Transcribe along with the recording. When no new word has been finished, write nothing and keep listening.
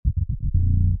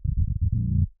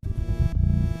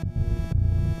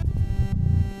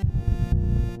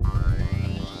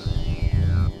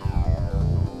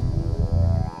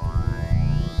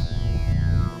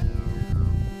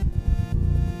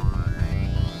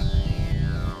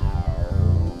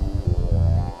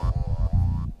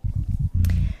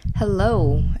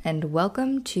Hello, and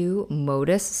welcome to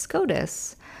Modus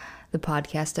SCOTUS, the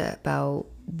podcast about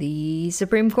the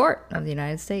Supreme Court of the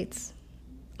United States.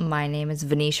 My name is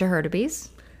Venetia Hurtubise.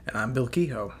 And I'm Bill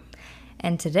Kehoe.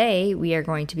 And today we are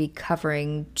going to be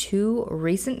covering two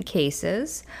recent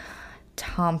cases,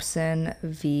 Thompson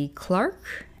v.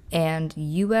 Clark and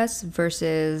U.S.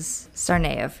 versus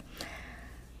Tsarnaev.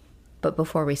 But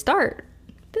before we start,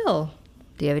 Bill,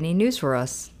 do you have any news for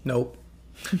us? Nope.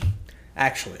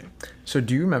 Actually, so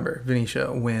do you remember,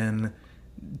 Venetia, when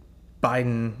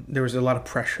Biden, there was a lot of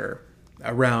pressure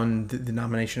around the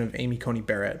nomination of Amy Coney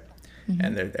Barrett,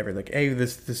 and they were like, hey,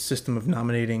 this system of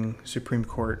nominating Supreme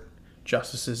Court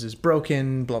justices is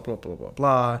broken, blah, blah, blah, blah,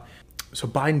 blah. So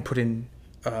Biden put in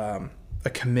a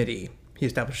committee. He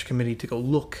established a committee to go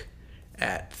look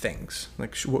at things,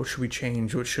 like what should we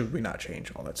change, what should we not change,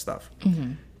 all that stuff. Mm-hmm.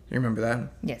 You remember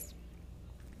that? Yes.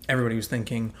 Everybody was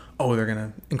thinking, oh, they're going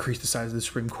to increase the size of the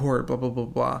Supreme Court, blah, blah, blah,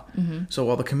 blah. Mm-hmm. So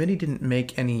while the committee didn't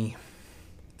make any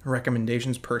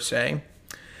recommendations per se,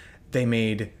 they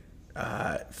made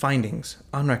findings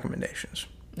on recommendations.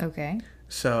 Okay.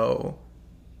 So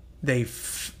they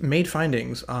made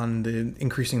findings on the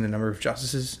increasing the number of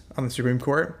justices on the Supreme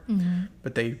Court,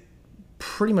 but they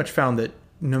pretty much found that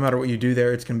no matter what you do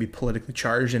there, it's going to be politically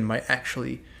charged and might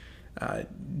actually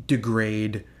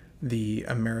degrade the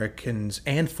Americans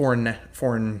and foreign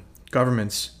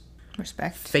governments'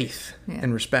 faith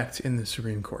and respect in the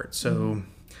Supreme Court. So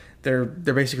they're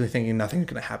basically thinking nothing's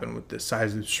going to happen with the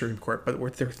size of the Supreme Court. But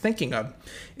what they're thinking of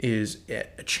is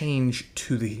a change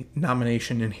to the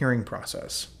nomination and hearing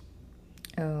process.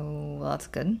 Oh, well, that's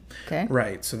good. Okay.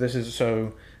 Right. So this is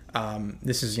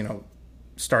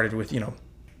started with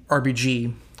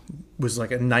RBG was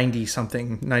like a over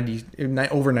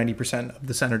 90% of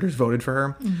the senators voted for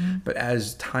her. Mm-hmm. But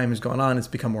as time has gone on, it's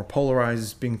become more polarized.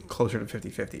 It's being closer to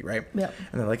 50-50, right? Yep.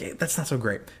 And they're like, hey, that's not so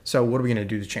great. So what are we going to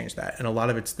do to change that? And a lot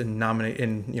of it's the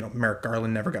Merrick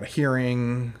Garland never got a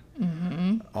hearing,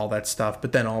 all that stuff.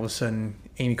 But then all of a sudden,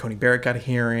 Amy Coney Barrett got a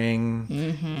hearing.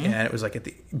 Mm-hmm. And it was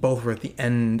like both were at the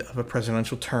end of a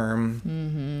presidential term.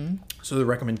 Mm-hmm. So the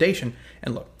recommendation,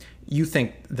 and look, you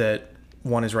think that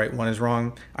one is right, one is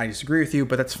wrong. I disagree with you,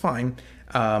 but that's fine.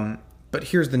 But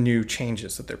here's the new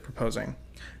changes that they're proposing.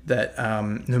 That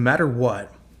no matter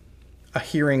what, a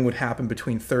hearing would happen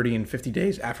between 30 and 50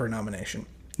 days after a nomination.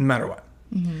 No matter what.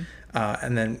 Mm-hmm.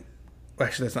 And then,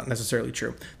 actually, that's not necessarily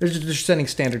true. They're setting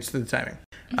standards to the timing.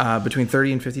 Between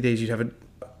 30 and 50 days, you'd have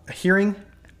a hearing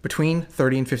between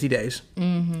 30 and 50 days.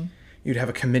 Mm-hmm. You'd have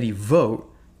a committee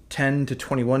vote 10 to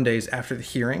 21 days after the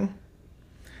hearing.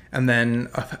 And then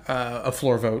a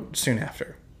floor vote soon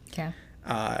after. Okay.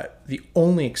 The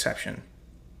only exception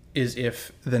is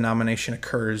if the nomination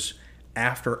occurs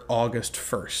after August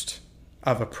 1st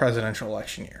of a presidential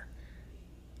election year.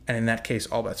 And in that case,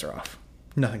 all bets are off.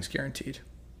 Nothing's guaranteed.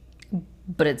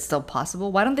 But it's still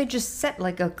possible? Why don't they just set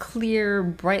like a clear,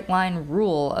 bright line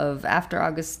rule of after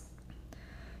August?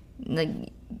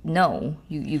 Like, no,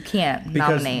 you can't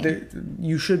nominate.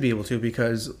 You should be able to,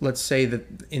 because let's say that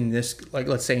in this, like,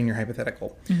 let's say in your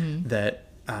hypothetical, that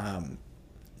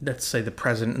let's say the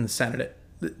president and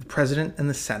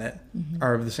the Senate,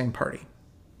 are of the same party.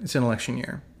 It's an election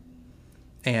year,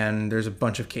 and there's a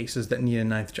bunch of cases that need a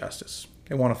ninth justice.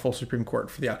 They want a full Supreme Court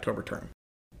for the October term.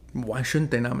 Why shouldn't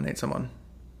they nominate someone?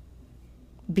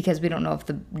 Because we don't know if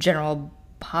the general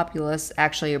populace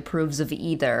actually approves of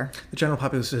either. The general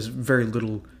populace has very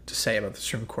little to say about the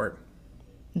Supreme Court.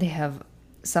 They have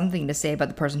something to say about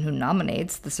the person who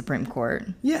nominates the Supreme Court.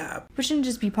 Yeah. Which shouldn't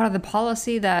just be part of the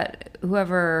policy that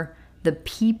whoever the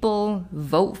people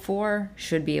vote for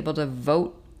should be able to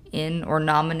vote in or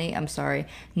nominate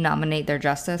their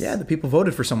justice. Yeah, the people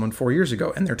voted for someone 4 years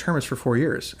ago, and their term is for 4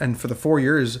 years. And for the 4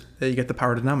 years, you get the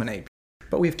power to nominate.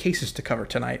 But we have cases to cover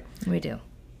tonight. We do.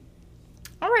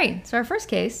 All right, so our first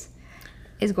case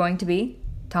is going to be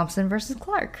Thompson versus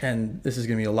Clark. And this is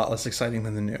going to be a lot less exciting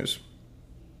than the news.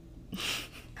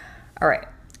 All right,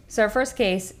 so our first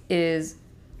case is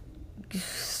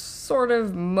sort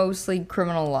of mostly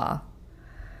criminal law.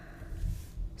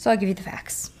 So I'll give you the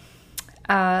facts.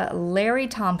 Larry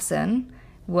Thompson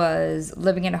was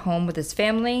living in a home with his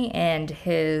family, and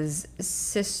his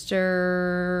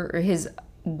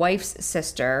wife's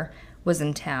sister was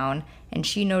in town, and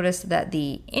she noticed that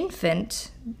the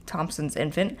infant, Thompson's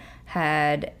infant,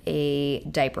 had a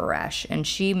diaper rash, and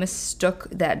she mistook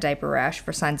that diaper rash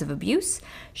for signs of abuse.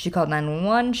 She called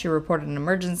 911. She reported an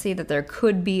emergency that there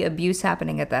could be abuse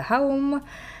happening at the home,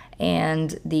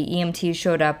 and the EMTs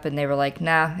showed up, and they were like,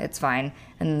 nah, it's fine.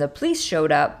 And then the police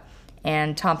showed up,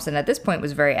 and Thompson at this point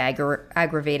was very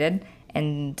aggravated,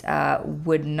 and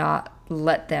would not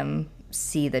let them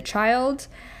see the child.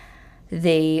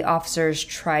 The officers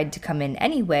tried to come in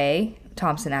anyway.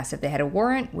 Thompson asked if they had a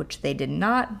warrant, which they did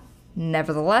not.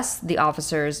 Nevertheless, the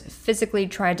officers physically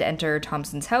tried to enter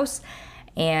Thompson's house,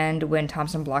 and when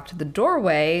Thompson blocked the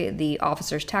doorway, the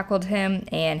officers tackled him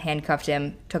and handcuffed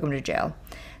him, took him to jail.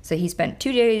 So he spent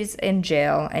 2 days in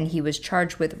jail, and he was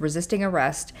charged with resisting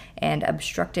arrest and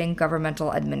obstructing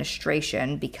governmental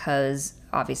administration because,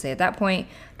 obviously, at that point,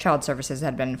 child services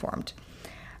had been informed.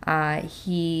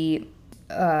 He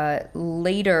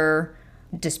later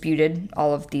disputed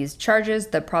all of these charges.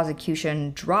 The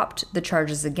prosecution dropped the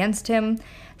charges against him,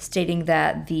 stating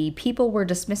that the people were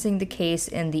dismissing the case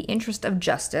in the interest of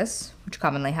justice, which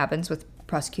commonly happens with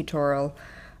prosecutorial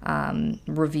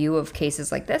review of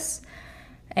cases like this.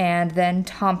 And then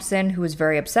Thompson, who was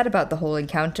very upset about the whole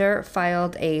encounter,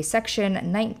 filed a Section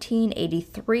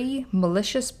 1983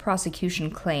 malicious prosecution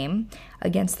claim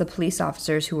against the police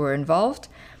officers who were involved.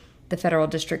 The federal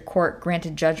district court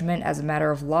granted judgment as a matter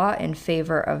of law in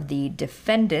favor of the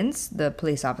defendants, the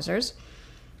police officers,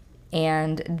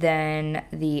 and then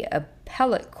the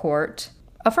appellate court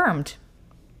affirmed.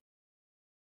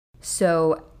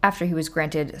 So after he was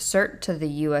granted cert to the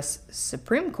U.S.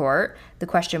 Supreme Court, the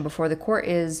question before the court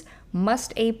is,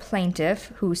 must a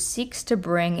plaintiff who seeks to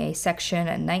bring a Section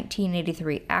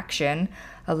 1983 action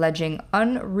alleging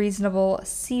unreasonable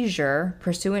seizure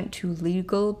pursuant to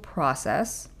legal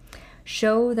process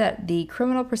show that the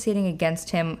criminal proceeding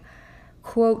against him,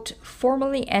 quote,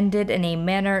 formally ended in a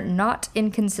manner not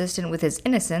inconsistent with his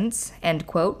innocence, end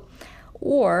quote,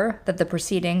 or that the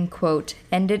proceeding, quote,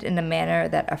 ended in a manner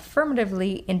that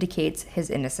affirmatively indicates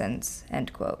his innocence,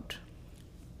 end quote.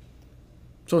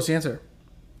 So what's the answer?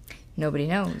 Nobody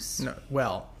knows. No,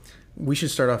 well, we should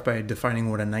start off by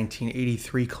defining what a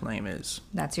 1983 claim is.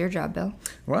 That's your job, Bill.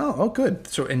 Well, oh, good.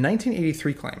 So a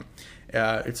 1983 claim,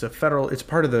 it's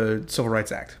part of the Civil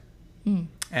Rights Act.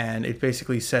 And it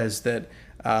basically says that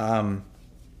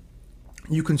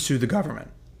you can sue the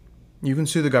government. You can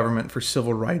sue the government for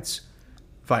civil rights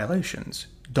violations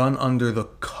done under the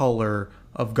color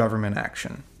of government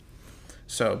action.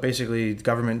 So basically, the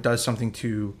government does something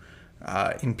to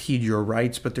impede your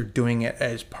rights, but they're doing it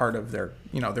as part of their,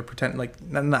 they're pretending, like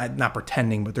not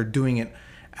pretending, but they're doing it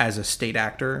as a state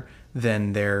actor.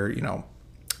 Then they're,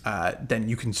 then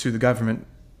you can sue the government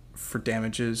for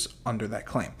damages under that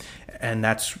claim. And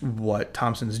that's what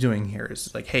Thompson's doing here.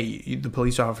 Is like, hey, the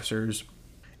police officers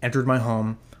entered my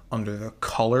home under the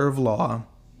color of law,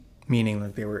 meaning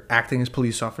like they were acting as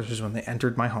police officers when they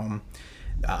entered my home.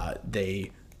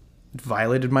 They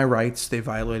violated my rights. They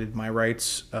violated my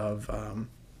rights of,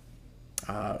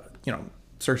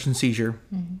 search and seizure.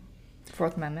 Mm-hmm.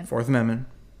 Fourth Amendment.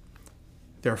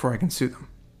 Therefore, I can sue them.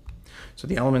 So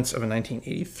the elements of a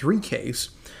 1983 case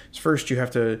is, first you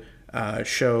have to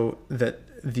show that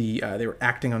they were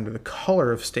acting under the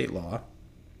color of state law,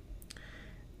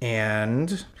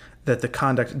 and that the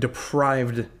conduct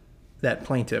deprived that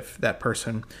plaintiff, that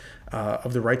person,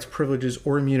 of the rights, privileges,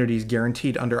 or immunities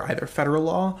guaranteed under either federal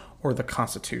law or the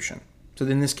Constitution. So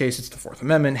in this case, it's the Fourth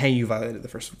Amendment. Hey, you violated the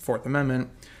Fourth Amendment.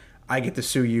 I get to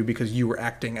sue you because you were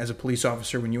acting as a police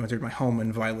officer when you entered my home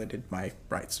and violated my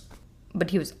rights.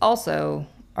 But he was also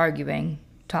arguing,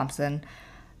 Thompson,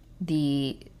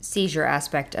 the seizure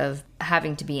aspect of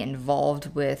having to be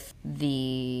involved with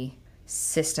the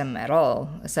system at all,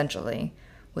 essentially,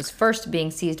 was first being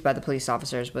seized by the police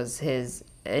officers was his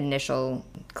initial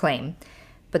claim,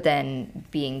 but then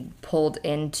being pulled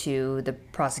into the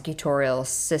prosecutorial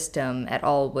system at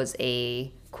all was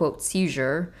a, quote,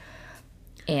 seizure,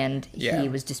 and he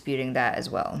was disputing that as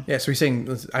well. Yeah, so he's saying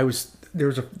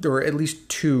there were at least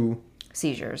two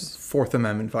seizures. Fourth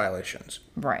Amendment violations.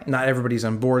 Right. Not everybody's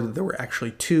on board that there were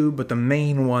actually two, but the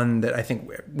main one that I think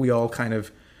we all kind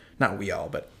of, not we all,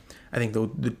 but I think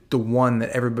the one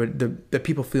that everybody, that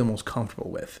people feel most comfortable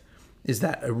with is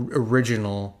that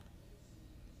original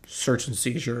search and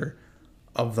seizure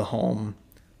of the home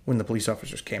when the police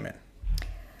officers came in.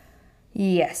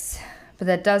 Yes, but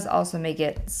that does also make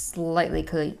it slightly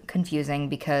confusing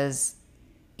because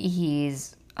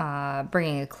he's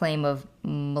bringing a claim of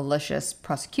malicious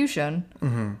prosecution,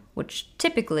 mm-hmm. which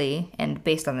typically, and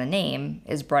based on the name,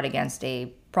 is brought against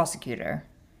a prosecutor.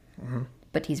 Mm-hmm.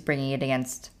 But he's bringing it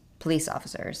against police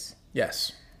officers.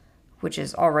 Yes. Which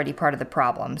is already part of the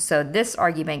problem. So this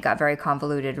argument got very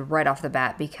convoluted right off the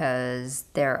bat because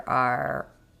there are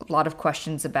a lot of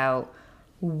questions about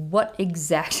what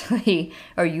exactly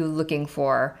are you looking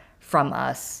for from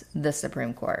us, the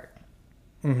Supreme Court?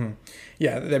 Mm-hmm.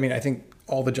 Yeah, I mean, I think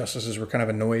all the justices were kind of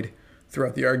annoyed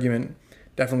throughout the argument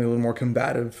definitely a little more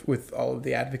combative with all of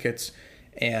the advocates.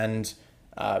 And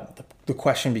the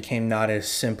question became not as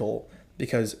simple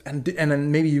because, and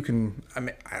then maybe you can, I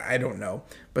mean, I don't know,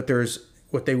 but there's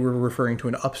what they were referring to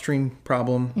an upstream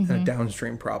problem and a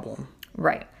downstream problem.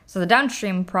 Right. So the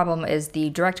downstream problem is the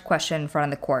direct question in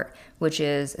front of the court, which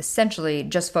is essentially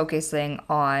just focusing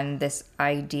on this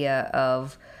idea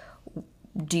of,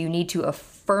 do you need to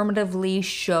affirmatively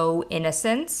show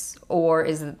innocence, or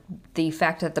is the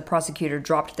fact that the prosecutor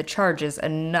dropped the charges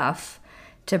enough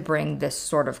to bring this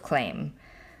sort of claim?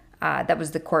 That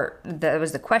was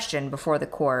the question before the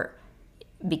court,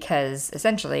 because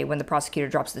essentially when the prosecutor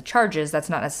drops the charges, that's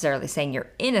not necessarily saying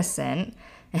you're innocent.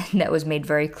 And that was made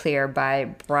very clear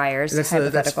by Breyer's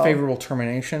hypothetical. That's favorable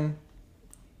termination?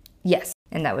 Yes,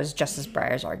 and that was Justice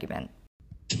Breyer's argument.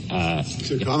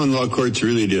 So common law courts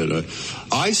really did.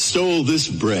 I stole this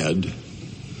bread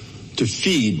to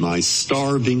feed my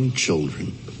starving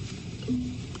children.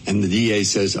 And the DA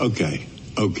says, okay,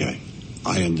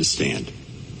 I understand.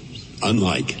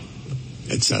 Unlike,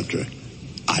 etc.,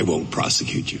 I won't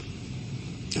prosecute you.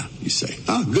 Now, you say,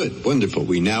 good, wonderful.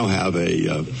 We now have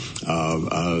a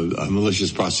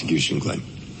malicious prosecution claim,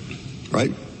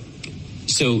 right?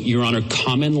 So, Your Honor,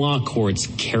 common law courts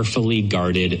carefully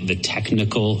guarded the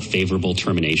technical favorable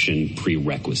termination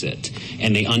prerequisite.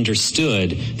 And they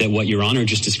understood that what Your Honor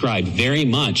just described very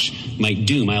much might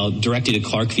doom. I'll direct you to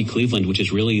Clark v. Cleveland, which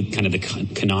is really kind of the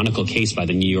canonical case by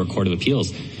the New York Court of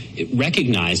Appeals. It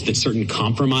recognized that certain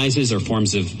compromises or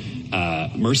forms of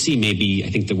mercy may be, I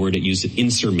think the word it used,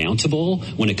 insurmountable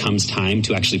when it comes time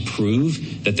to actually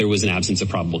prove that there was an absence of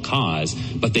probable cause,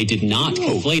 but they did not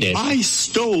conflate it. I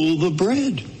stole the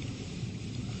bread.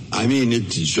 I mean,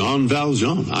 it's Jean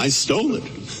Valjean. I stole it.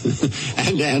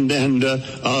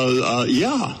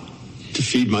 to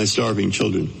feed my starving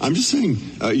children. I'm just saying,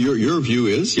 your view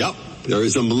is, there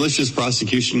is a malicious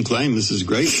prosecution claim. This is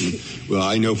great. And, well,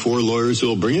 I know 4 lawyers who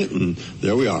will bring it, and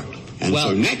there we are. And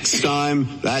so next time,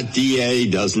 that DA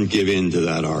doesn't give in to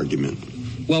that argument.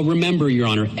 Well, remember, Your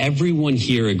Honor, everyone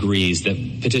here agrees that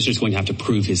petitioner's going to have to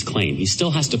prove his claim. He still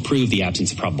has to prove the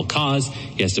absence of probable cause,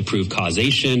 he has to prove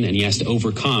causation, and he has to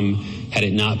overcome, had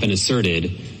it not been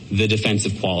asserted, the defense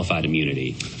of qualified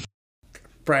immunity.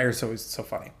 Breyer's always so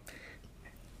funny.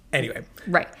 Anyway.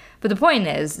 Right. But the point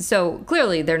is, so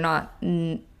clearly they're not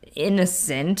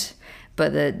innocent,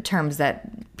 but the terms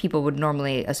that people would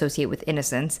normally associate with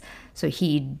innocence. So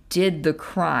he did the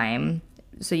crime,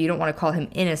 so you don't want to call him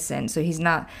innocent. So he's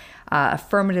not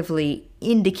affirmatively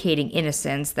indicating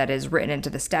innocence that is written into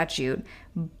the statute,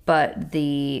 but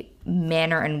the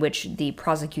manner in which the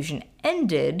prosecution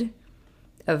ended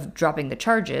of dropping the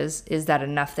charges, is that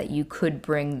enough that you could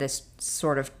bring this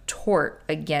sort of tort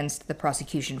against the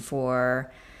prosecution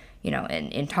for,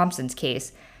 in Thompson's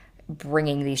case,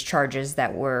 bringing these charges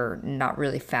that were not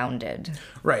really founded.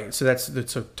 Right. So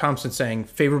so Thompson's saying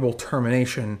favorable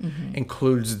termination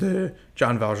includes the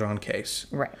John Valjean case.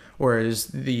 Right. Whereas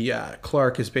the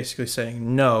Clark is basically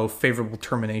saying no, favorable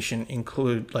termination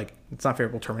it's not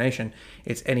favorable termination.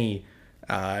 It's any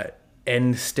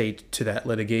end state to that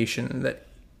litigation that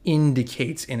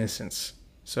indicates innocence.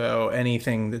 So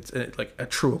anything that's like a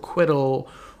true acquittal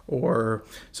or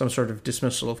some sort of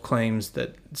dismissal of claims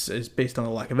that is based on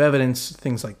a lack of evidence,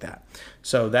 things like that.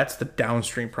 So that's the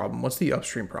downstream problem. What's the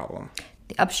upstream problem?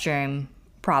 The upstream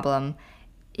problem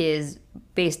is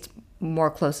based more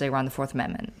closely around the Fourth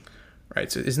Amendment.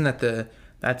 Right. So isn't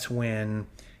that's when,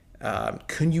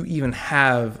 can you even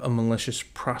have a malicious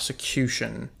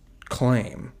prosecution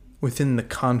claim within the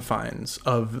confines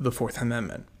of the Fourth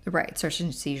Amendment? Right. Search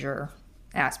and seizure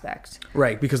aspect.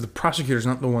 Right. Because the prosecutor's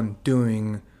not the one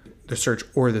doing the search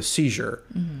or the seizure,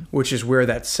 which is where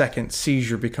that second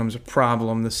seizure becomes a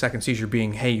problem. The second seizure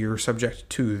being, hey, you're subject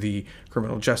to the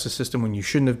criminal justice system when you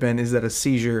shouldn't have been. Is that a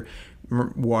seizure?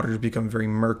 Waters become very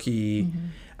murky.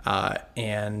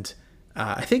 And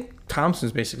I think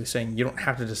Thompson's basically saying you don't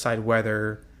have to decide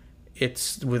whether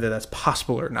that's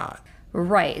possible or not.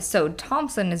 Right. So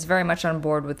Thompson is very much on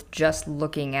board with just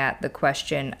looking at the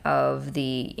question of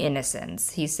the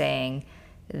innocence. He's saying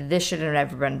this should have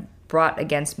never been brought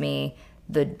against me.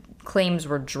 The claims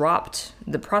were dropped.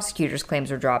 The prosecutor's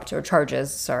claims were dropped, or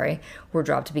charges, were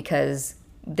dropped because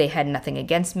they had nothing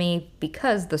against me,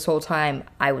 because this whole time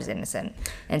I was innocent.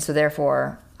 And so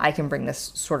therefore I can bring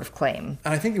this sort of claim.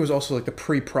 And I think it was also like the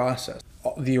pre-process.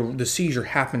 The seizure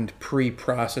happened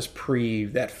pre-process,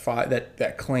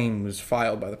 that claim was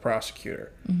filed by the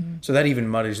prosecutor. So that even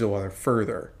muddies the water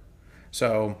further.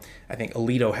 So I think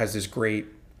Alito has this great,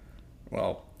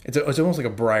 it's almost like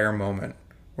a Breyer moment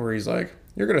where he's like,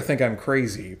 you're going to think I'm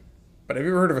crazy, but have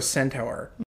you ever heard of a centaur?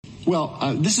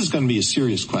 Well, this is going to be a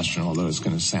serious question, although it's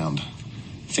going to sound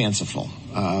fanciful.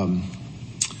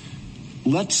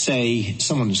 Let's say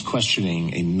someone is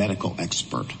questioning a medical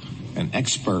expert, an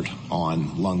expert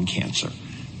on lung cancer.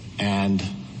 And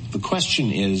the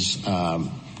question is,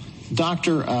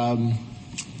 Doctor, I'm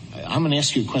going to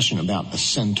ask you a question about a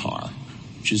centaur,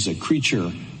 which is a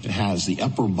creature that has the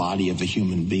upper body of a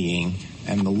human being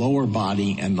and the lower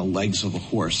body and the legs of a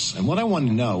horse. And what I want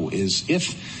to know is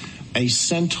if a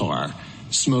centaur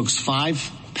smokes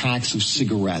 5 packs of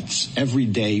cigarettes every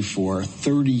day for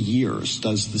 30 years,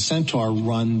 does the centaur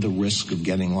run the risk of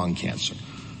getting lung cancer?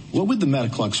 What would the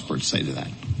medical experts say to that?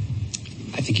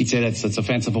 I think he'd say that's a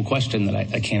fanciful question that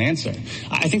I can't answer.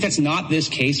 I think that's not this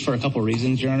case for a couple of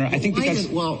reasons, Your Honor. I think because...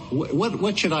 Well,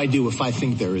 what should I do if I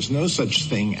think there is no such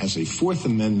thing as a Fourth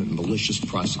Amendment malicious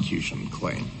prosecution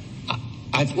claim?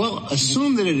 Well,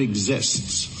 assume that it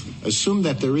exists. Assume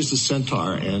that there is a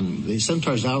centaur, and the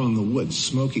centaur's out in the woods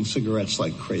smoking cigarettes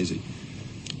like crazy.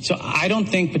 So I don't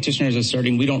think petitioner is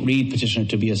asserting, we don't read petitioner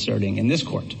to be asserting in this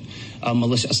court a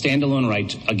standalone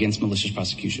right against malicious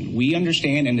prosecution. We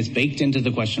understand, and it's baked into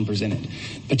the question presented,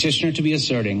 petitioner to be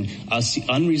asserting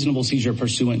unreasonable seizure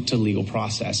pursuant to legal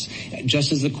process,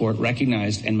 just as the court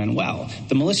recognized in Manuel.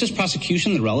 The malicious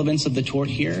prosecution, the relevance of the tort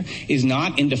here, is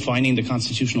not in defining the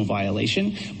constitutional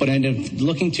violation, but in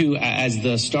looking to as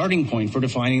the starting point for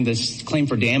defining this claim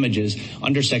for damages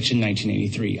under Section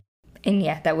 1983. And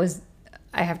yeah, that was,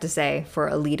 I have to say, for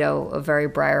Alito, a very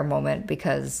Breyer moment,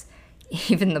 because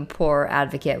even the poor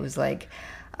advocate was like,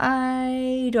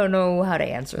 I don't know how to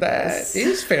answer this. That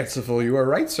is fanciful. You are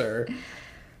right, sir.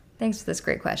 Thanks for this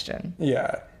great question.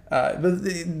 Yeah.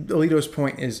 Alito's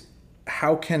point is,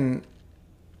 how can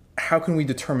we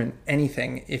determine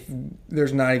anything if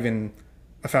there's not even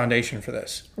a foundation for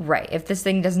this? Right. If this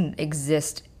thing doesn't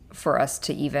exist for us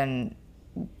to even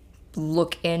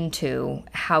look into,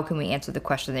 how can we answer the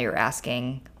question that you're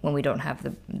asking when we don't have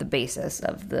the basis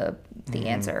of the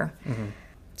answer? Mm-hmm.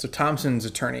 So Thompson's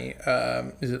attorney,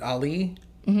 is it Ali?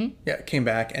 Mm-hmm. Yeah, came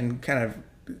back and kind of,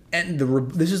 and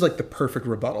this is like the perfect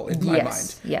rebuttal in my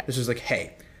mind. Yeah. This is like,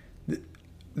 hey,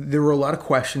 there were a lot of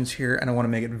questions here, and I want to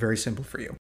make it very simple for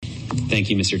you. Thank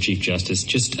you, Mr. Chief Justice.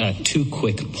 Just 2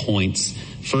 quick points.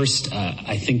 First,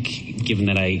 I think given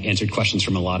that I answered questions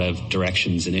from a lot of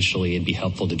directions initially, it'd be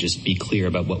helpful to just be clear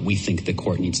about what we think the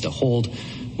court needs to hold.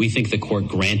 We think the court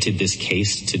granted this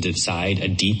case to decide a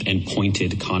deep and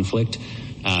pointed conflict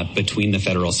between the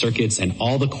federal circuits, and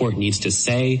all the court needs to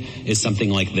say is something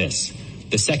like this.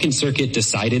 The Second Circuit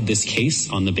decided this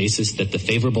case on the basis that the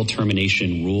favorable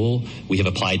termination rule we have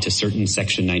applied to certain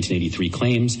Section 1983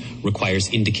 claims requires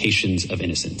indications of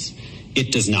innocence.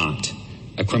 It does not.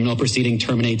 A criminal proceeding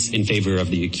terminates in favor of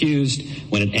the accused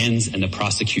when it ends and the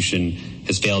prosecution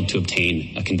has failed to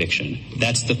obtain a conviction.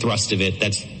 That's the thrust of it.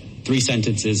 That's 3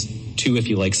 sentences, 2 if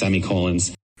you like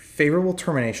semicolons. Favorable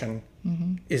termination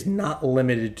is not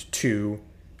limited to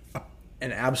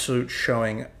an absolute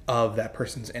showing of that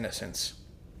person's innocence.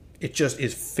 It just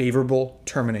is favorable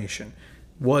termination.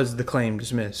 Was the claim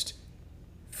dismissed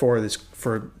for this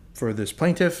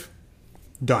plaintiff?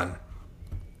 Done.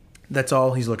 That's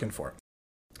all he's looking for.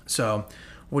 So,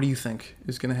 what do you think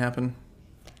is going to happen?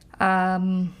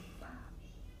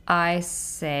 I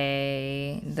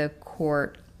say the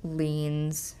court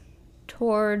leans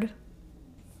toward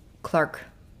Clark.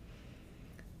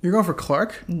 You're going for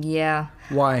Clark? Yeah.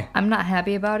 Why? I'm not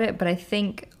happy about it, but I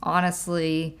think,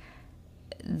 honestly,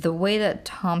 the way that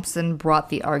Thompson brought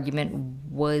the argument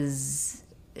was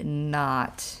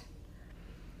not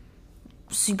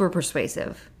super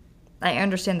persuasive. I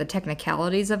understand the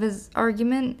technicalities of his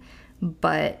argument,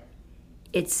 but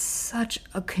it's such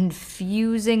a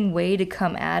confusing way to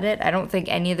come at it. I don't think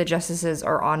any of the justices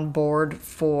are on board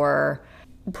for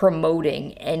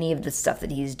promoting any of the stuff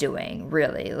that he's doing,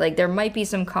 really. Like, there might be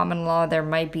some common law, there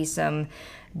might be some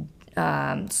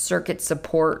circuit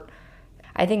support.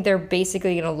 I think they're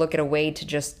basically going to look at a way to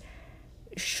just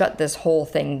shut this whole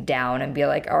thing down and be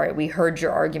like, all right, we heard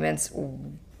your arguments,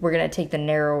 we're going to take the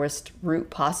narrowest route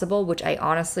possible, which I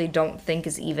honestly don't think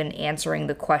is even answering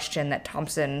the question that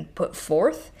Thompson put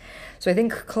forth. So I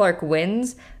think Clark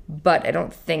wins, but I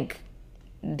don't think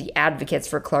the advocates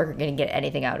for Clark are going to get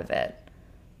anything out of it.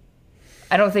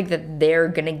 I don't think that they're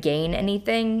going to gain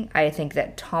anything. I think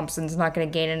that Thompson's not going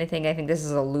to gain anything. I think this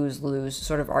is a lose-lose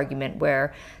sort of argument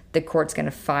where the court's going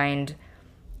to find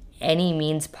any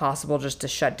means possible just to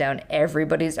shut down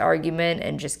everybody's argument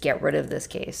and just get rid of this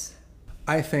case.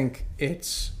 I think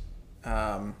it's,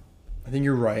 I think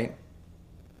you're right.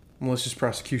 Malicious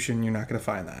prosecution, you're not going to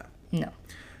find that. No.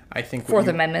 I think Fourth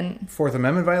Amendment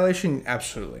violation,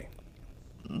 absolutely.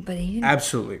 But he didn't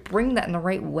Absolutely. bring that in the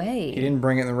right way. He didn't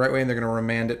bring it in the right way, and they're going to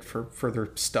remand it for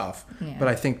further stuff. Yeah. But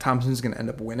I think Thompson's going to end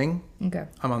up winning. Okay.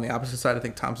 I'm on the opposite side. I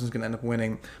think Thompson's going to end up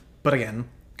winning. But again,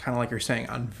 kind of like you're saying,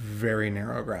 on very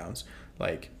narrow grounds.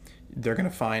 Like, they're going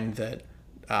to find that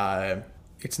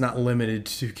it's not limited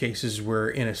to cases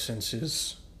where innocence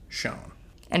is shown.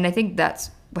 And I think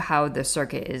that's how the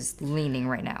circuit is leaning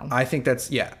right now. I think that's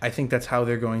how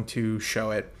they're going to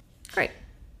show it. Great.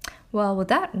 Well, with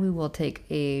that, we will take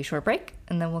a short break,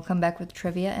 and then we'll come back with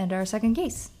trivia and our second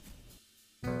case.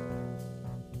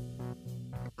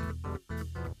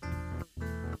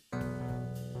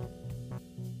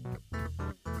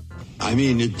 I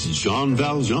mean, it's Jean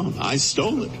Valjean. I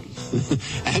stole it.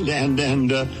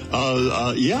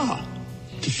 Yeah,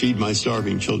 to feed my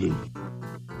starving children.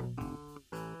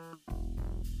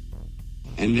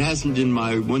 And it hasn't, in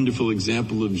my wonderful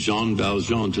example of Jean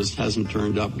Valjean, just hasn't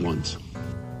turned up once.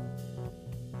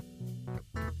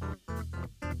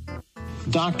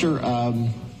 Doctor,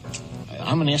 I'm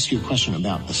going to ask you a question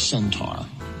about the centaur,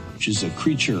 which is a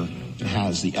creature that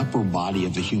has the upper body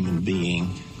of a human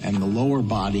being and the lower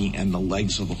body and the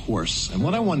legs of a horse. And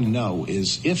what I want to know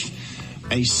is if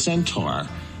a centaur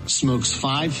smokes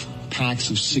 5 packs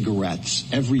of cigarettes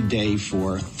every day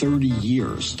for 30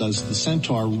 years, does the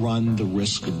centaur run the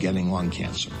risk of getting lung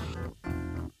cancer?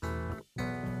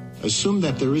 Assume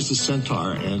that there is a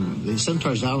centaur, and the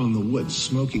centaur's out in the woods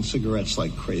smoking cigarettes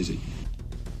like crazy.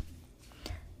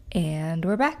 And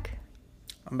we're back.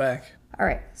 I'm back. All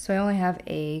right, so I only have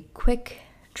a quick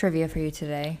trivia for you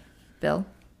today. Bill?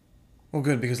 Well,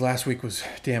 good, because last week was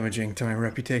damaging to my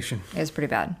reputation. It was pretty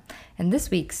bad. And this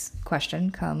week's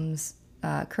question comes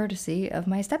courtesy of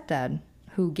my stepdad,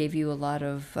 who gave you a lot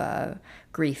of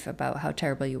grief about how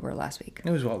terrible you were last week.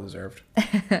 It was well-deserved.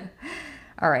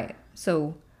 All right,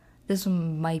 so this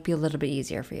one might be a little bit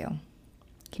easier for you.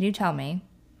 Can you tell me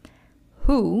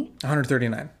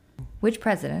 139. Which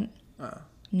president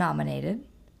nominated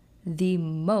the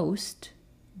most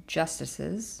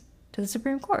justices to the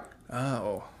Supreme Court?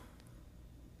 Oh.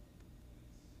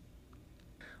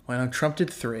 Well, I know Trump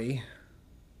did 3.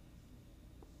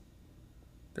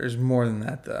 There's more than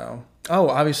that, though. Oh,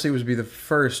 obviously it would be the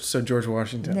first, so George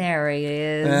Washington. There he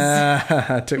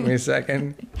is. Took me a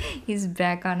second. He's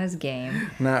back on his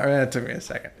game. It took me a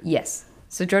second. Yes.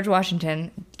 So George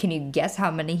Washington, can you guess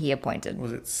how many he appointed?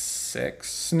 Was it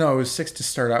 6? No, it was 6 to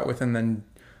start out with, and then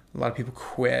a lot of people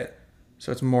quit.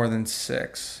 So it's more than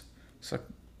 6. So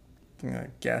I'm going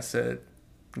to guess at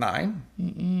 9?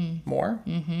 Mm-mm. More?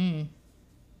 Mm-hmm.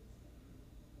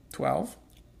 12?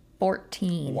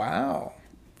 14. Wow.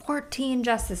 14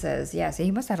 justices. Yeah, so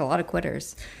he must have had a lot of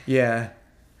quitters. Yeah.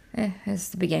 It's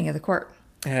the beginning of the court.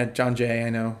 Yeah, John Jay, I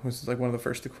know, was like one of the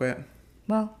first to quit.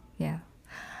 Well, yeah.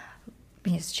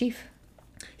 He's chief.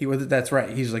 He was. That's right.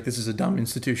 He's like, this is a dumb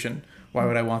institution. Why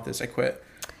would I want this? I quit.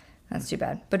 That's too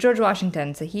bad. But George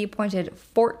Washington, so he appointed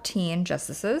 14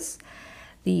 justices.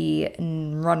 The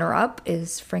runner-up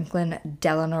is Franklin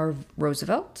Delano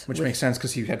Roosevelt. Which makes sense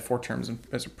because he had 4 terms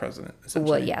as a president,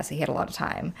 essentially. Well, yeah, so he had a lot of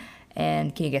time.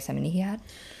 And can you guess how many he had?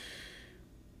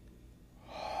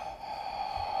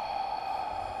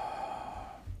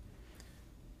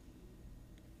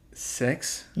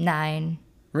 6? 9.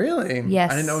 Really?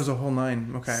 Yes. I didn't know it was a whole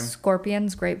 9. Okay.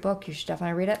 Scorpions, great book. You should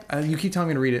definitely read it. You keep telling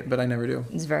me to read it, but I never do.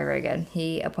 It's very, very good.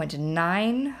 He appointed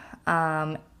 9.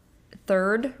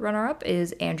 Third runner-up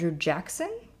is Andrew Jackson.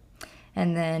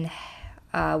 And then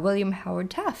William Howard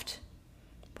Taft.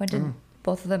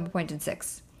 Both of them appointed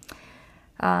 6.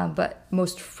 But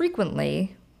most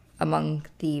frequently among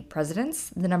the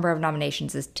presidents, the number of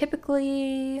nominations is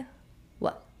typically,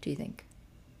 what do you think?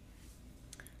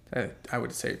 I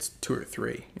would say it's 2 or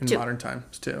 3 in 2. modern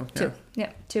times, 2. Yeah. 2.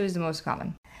 Yeah, 2 is the most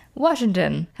common.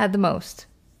 Washington had the most.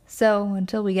 So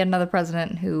until we get another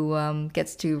president who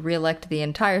gets to reelect the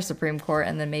entire Supreme Court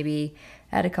and then maybe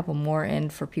add a couple more in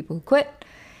for people who quit,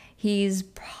 he's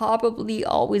probably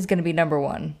always going to be number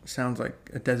 1. Sounds like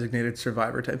a designated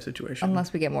survivor type situation.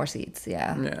 Unless we get more seats,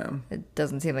 yeah. Yeah. It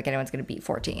doesn't seem like anyone's going to beat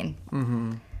 14.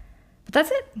 Mm-hmm. But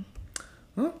that's it.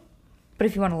 Huh? But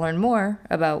if you want to learn more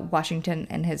about Washington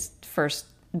and his first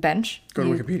bench, go to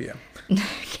Wikipedia.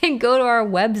 Can go to our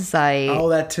website. Oh,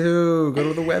 that too.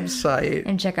 Go to the website.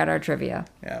 And check out our trivia.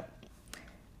 Yeah.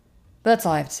 But that's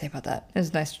all I have to say about that. It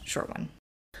was a nice short one.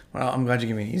 Well, I'm glad you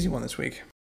gave me an easy one this week.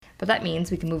 But that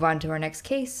means we can move on to our next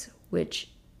case,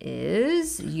 which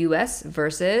is U.S.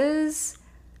 versus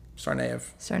Tsarnaev.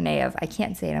 Tsarnaev. I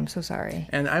can't say it. I'm so sorry.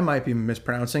 And I might be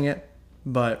mispronouncing it,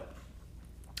 but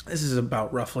this is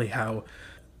about roughly how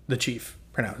the chief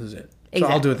pronounces it. So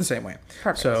Exactly. I'll do it the same way.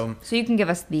 Perfect. So you can give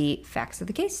us the facts of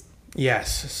the case.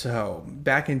 Yes. So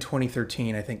back in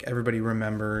 2013, I think everybody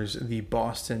remembers the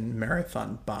Boston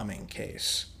Marathon bombing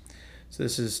case. So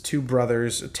this is two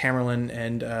brothers, Tamerlan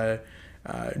and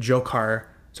Dzhokhar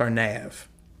Tsarnaev.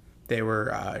 They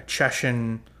were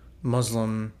Chechen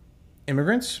Muslim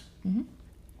immigrants,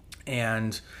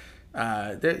 and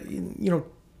they're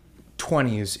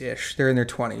 20s ish. They're in their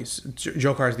 20s.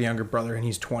 Dzhokhar is the younger brother, and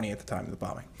he's 20 at the time of the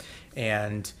bombing,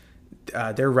 and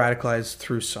they're radicalized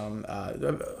through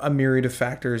a myriad of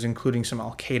factors, including some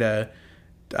Al Qaeda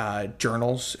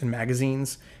journals and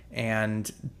magazines. And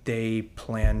they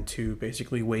plan to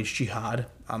basically wage jihad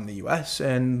on the U.S.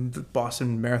 And the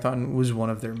Boston Marathon was one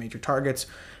of their major targets.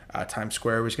 Times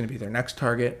Square was going to be their next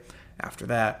target after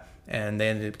that. And they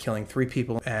ended up killing 3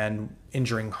 people and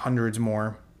injuring hundreds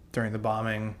more during the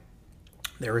bombing.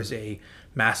 There was a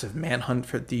massive manhunt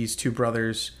for these two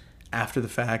brothers after the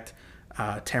fact.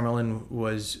 Tamerlan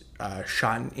was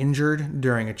shot and injured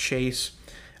during a chase.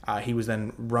 He was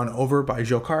then run over by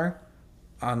Dzhokhar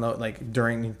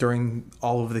during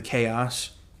all of the chaos,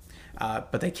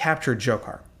 but they captured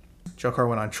Dzhokhar. Dzhokhar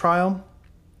went on trial.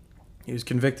 He was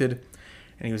convicted,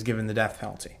 and he was given the death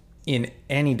penalty. In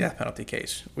any death penalty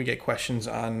case, we get questions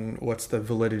on what's the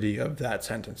validity of that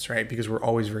sentence, right? Because we're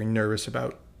always very nervous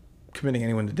about committing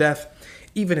anyone to death,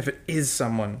 even if it is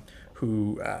someone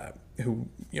who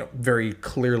very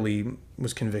clearly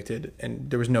was convicted, and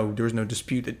there was no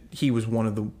dispute that he was one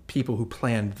of the people who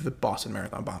planned the Boston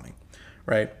Marathon bombing.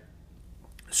 Right,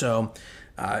 so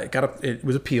it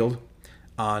was appealed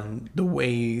on the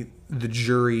way the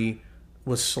jury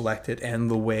was selected and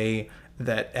the way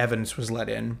that evidence was let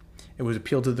in. It was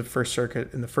appealed to the First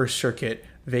Circuit, and the First Circuit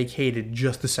vacated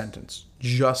just the sentence,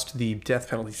 just the death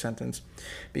penalty sentence,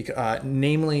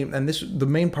 namely, and the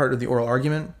main part of the oral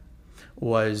argument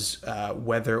was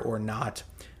whether or not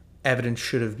evidence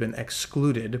should have been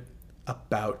excluded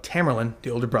about Tamerlan,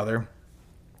 the older brother,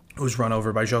 who was run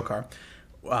over by Dzhokhar.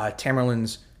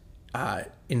 Tamerlan's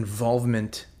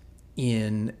involvement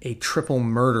in a triple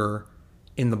murder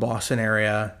in the Boston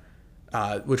area,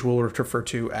 which we'll refer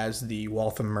to as the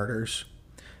Waltham murders,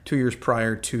 2 years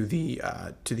prior to the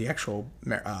actual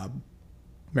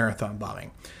marathon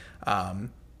bombing.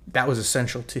 That was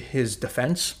essential to his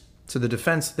defense. So the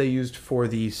defense they used for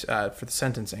the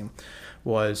sentencing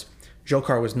was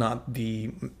Dzhokhar was not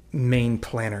the main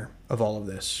planner of all of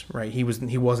this, right? He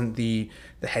wasn't the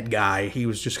head guy. He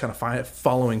was just kind of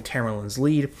following Tamerlan's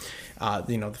lead.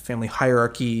 The family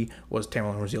hierarchy was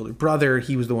Tamerlan was the older brother.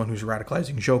 He was the one who's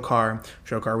radicalizing Dzhokhar.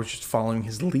 Dzhokhar was just following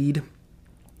his lead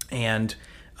and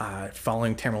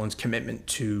following Tamerlan's commitment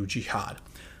to jihad.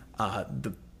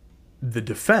 The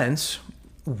defense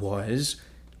was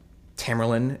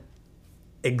Tamerlan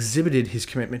exhibited his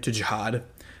commitment to jihad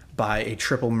by a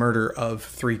triple murder of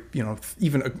 3,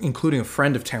 even including a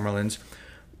friend of Tamerlan's,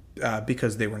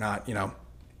 because they were not,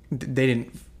 they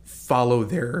didn't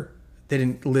they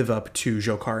didn't live up to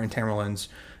Dzhokhar and Tamerlan's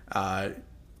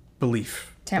beliefs.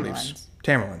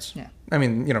 Tamerlan's. Yeah. I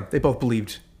mean, they both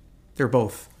believed, they're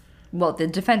both. Well, the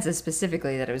defense is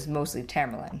specifically that it was mostly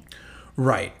Tamerlan.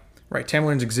 Right.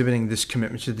 Tamerlan's exhibiting this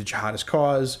commitment to the jihadist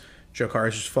cause. Dzhokhar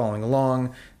is just following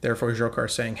along. Therefore, Dzhokhar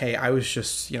is saying, hey, I was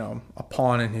just, a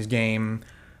pawn in his game.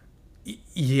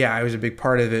 Yeah, I was a big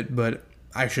part of it, but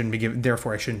I shouldn't be given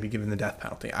the death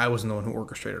penalty. I wasn't the one who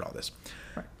orchestrated all this.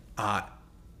 Right.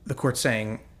 The court's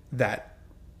saying that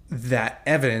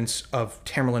evidence of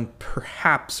Tamerlan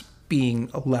perhaps being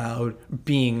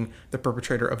the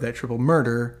perpetrator of that triple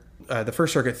murder, the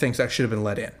First Circuit thinks that should have been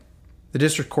let in. The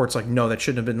district court's like, no, that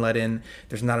shouldn't have been let in.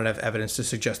 There's not enough evidence to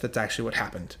suggest that's actually what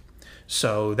happened.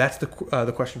 So that's the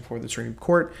question for the Supreme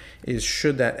Court is,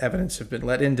 should that evidence have been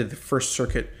let in? Did the First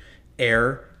Circuit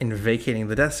err in vacating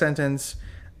the death sentence?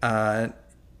 And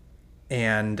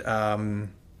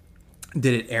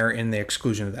did it err in the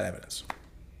exclusion of that evidence?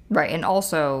 Right. And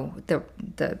also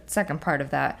the second part of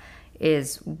that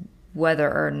is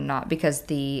whether or not, because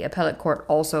the appellate court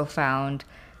also found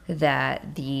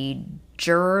that the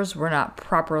jurors were not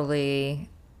properly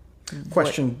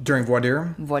questioned during voir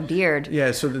dire.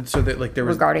 Yeah, so that like there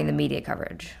was regarding the media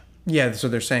coverage. Yeah, so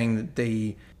they're saying that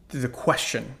the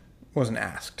question wasn't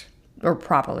asked or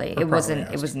properly. It wasn't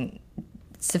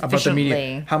sufficiently about the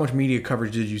media. How much media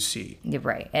coverage did you see? Yeah,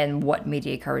 right, and what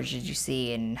media coverage did you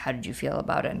see, and how did you feel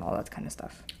about it, and all that kind of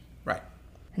stuff. Right.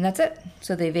 And that's it.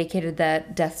 So they vacated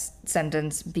that death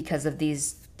sentence because of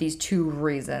these two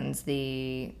reasons.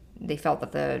 They felt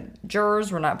that the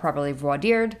jurors were not properly voir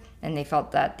dired, and they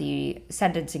felt that the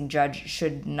sentencing judge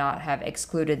should not have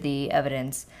excluded the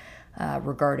evidence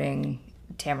regarding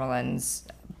Tamerlan's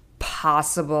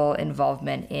possible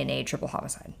involvement in a triple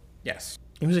homicide. Yes.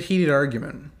 It was a heated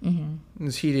argument. It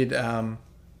was heated.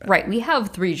 Right. We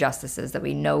have 3 justices that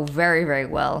we know very, very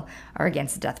well are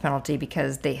against the death penalty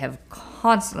because they have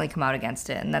constantly come out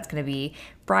against it. And that's going to be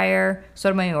Breyer,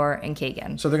 Sotomayor, and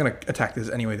Kagan. So they're going to attack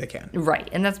this any way they can. Right.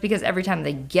 And that's because every time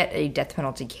they get a death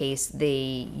penalty case,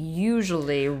 they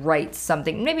usually write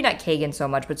something. Maybe not Kagan so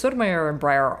much, but Sotomayor and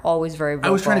Breyer are always very vocal.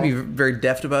 I was trying to be very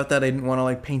deft about that. I didn't want to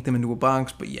like paint them into a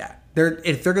box. But yeah,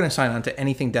 if they're going to sign on to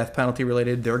anything death penalty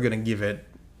related, they're going to give it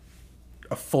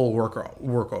a full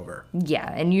workover.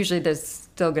 Yeah, and usually there's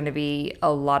still going to be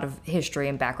a lot of history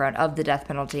and background of the death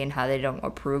penalty and how they don't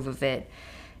approve of it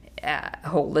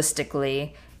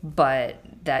holistically, but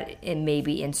that it may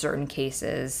be in certain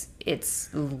cases it's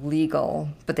legal,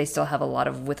 but they still have a lot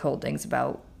of withholdings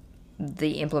about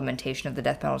the implementation of the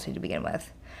death penalty to begin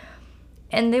with.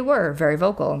 And they were very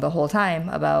vocal the whole time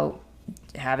about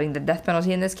having the death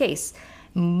penalty in this case.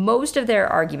 Most of their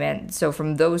argument, so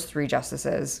from those 3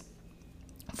 justices,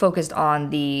 focused on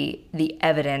the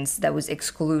evidence that was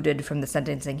excluded from the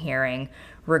sentencing hearing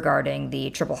regarding the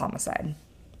triple homicide.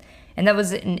 And that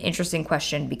was an interesting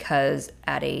question because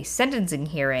at a sentencing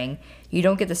hearing, you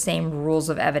don't get the same rules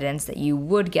of evidence that you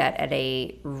would get at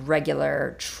a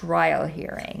regular trial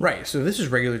hearing. Right. So this is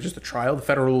regular, just a trial. The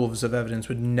federal rules of evidence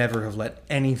would never have let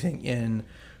anything in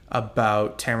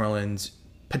about Tamerlane's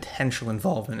potential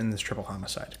involvement in this triple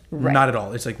homicide. Right. Not at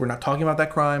all. It's like, we're not talking about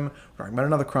that crime. We're talking about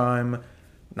another crime.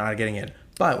 Not getting in.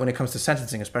 But when it comes to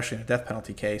sentencing, especially in a death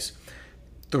penalty case,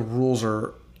 the rules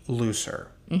are looser.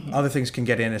 Other things can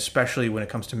get in, especially when it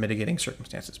comes to mitigating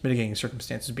circumstances. Mitigating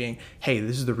circumstances being, hey,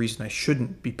 this is the reason I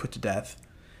shouldn't be put to death.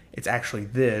 It's actually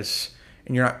this,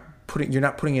 and you're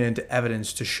not putting it into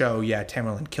evidence to show, yeah,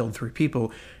 Tamerlane killed 3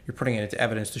 people. You're putting it into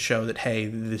evidence to show that, hey,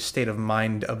 the state of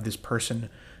mind of this person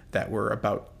that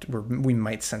we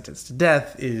might sentence to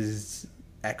death is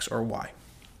X or Y.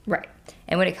 Right.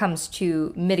 And when it comes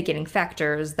to mitigating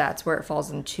factors, that's where it falls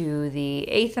into the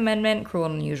 8th Amendment, cruel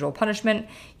and unusual punishment.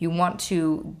 You want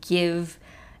to give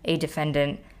a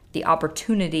defendant the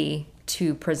opportunity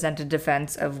to present a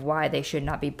defense of why they should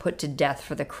not be put to death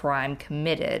for the crime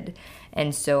committed.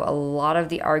 And so a lot of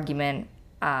the argument,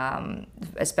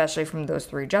 especially from those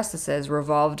 3 justices,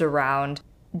 revolved around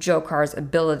Joe Carr's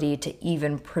ability to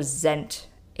even present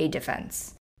a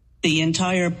defense. The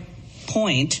entire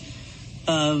point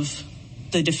of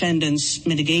the defendant's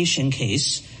mitigation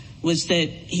case was that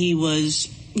he was,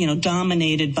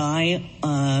 dominated by,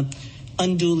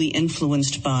 unduly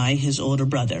influenced by his older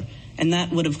brother. And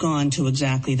that would have gone to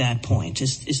exactly that point.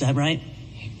 Is that right?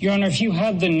 Your Honor, if you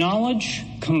had the knowledge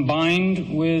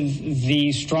combined with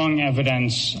the strong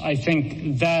evidence, I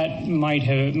think that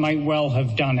might well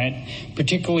have done it,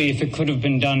 particularly if it could have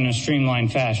been done in a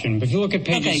streamlined fashion. But if you look at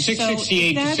pages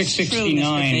 668 to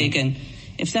 669...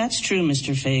 If that's true,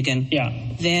 Mr. Fagan,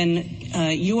 then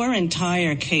your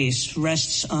entire case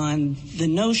rests on the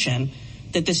notion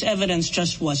that this evidence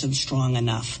just wasn't strong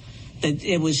enough, that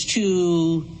it was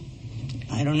too,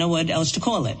 I don't know what else to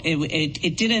call it.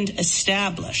 It didn't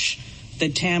establish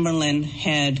that Tamerlane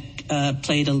had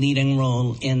played a leading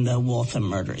role in the Waltham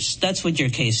murders. That's what your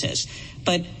case is.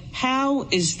 But how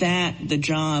is that the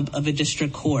job of a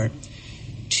district court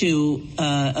to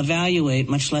evaluate,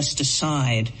 much less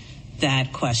decide,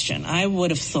 that question? I would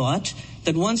have thought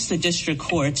that once the district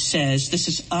court says this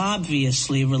is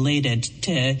obviously related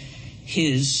to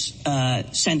his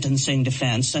sentencing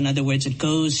defense, in other words, it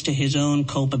goes to his own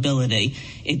culpability,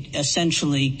 it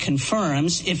essentially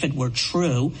confirms, if it were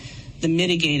true, the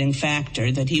mitigating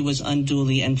factor that he was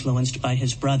unduly influenced by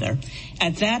his brother.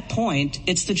 At that point,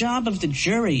 it's the job of the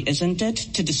jury, isn't it,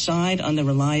 to decide on the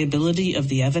reliability of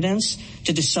the evidence,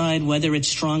 to decide whether it's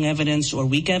strong evidence or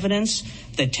weak evidence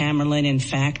that Tamerlane, in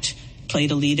fact, played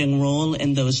a leading role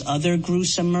in those other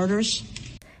gruesome murders?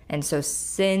 And so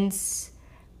since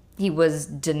he was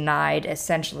denied,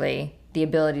 essentially, the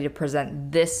ability to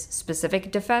present this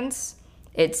specific defense,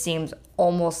 it seems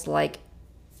almost like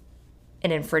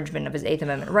an infringement of his 8th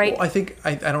Amendment right. Well, I think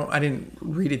I didn't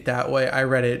read it that way. I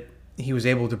read it, he was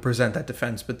able to present that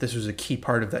defense, but this was a key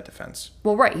part of that defense.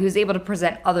 Well, right. He was able to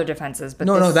present other defenses, but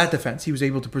No, that defense. He was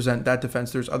able to present that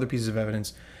defense. There's other pieces of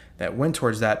evidence that went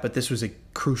towards that, but this was a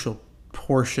crucial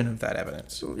portion of that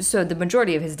evidence. So the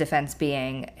majority of his defense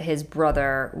being his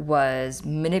brother was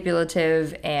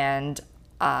manipulative and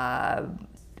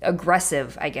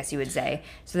aggressive, I guess you would say.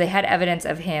 So they had evidence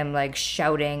of him like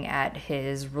shouting at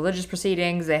his religious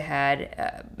proceedings. They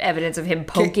had evidence of him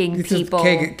poking people.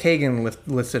 Kagan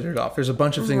listed it off. There's a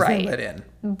bunch of things they let in.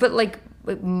 But like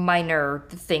minor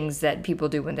things that people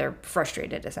do when they're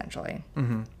frustrated, essentially.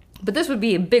 Mm-hmm. But this would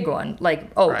be a big one.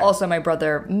 Like, Right. Also my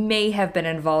brother may have been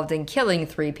involved in killing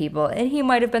 3 people, and he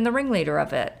might have been the ringleader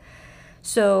of it.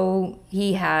 So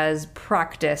he has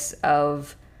practice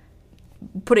of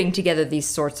putting together these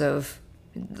sorts of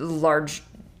large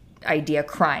idea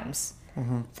crimes.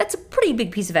 That's a pretty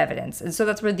big piece of evidence. And so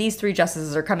that's where these 3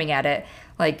 justices are coming at it.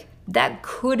 Like, that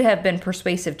could have been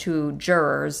persuasive to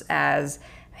jurors as,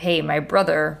 hey, my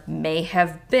brother may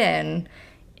have been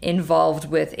involved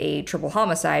with a triple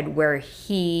homicide where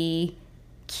he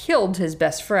killed his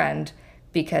best friend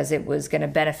because it was going to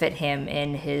benefit him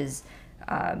in his,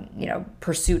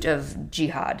 pursuit of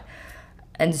jihad.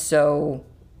 And so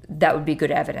that would be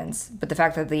good evidence. But the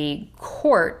fact that the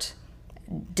court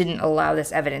didn't allow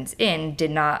this evidence in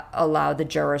did not allow the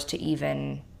jurors to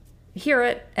even hear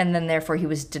it, and then therefore he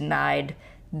was denied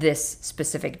this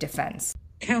specific defense.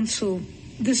 Counsel,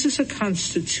 this is a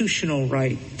constitutional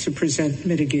right to present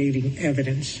mitigating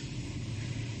evidence.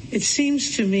 It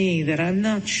seems to me that I'm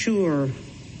not sure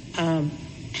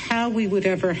how we would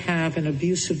ever have an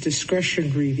abuse of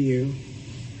discretion review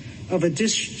of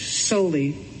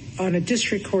solely on a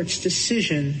district court's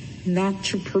decision not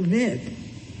to permit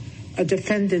a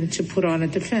defendant to put on a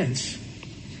defense.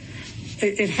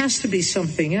 It has to be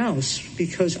something else,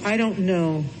 because I don't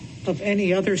know of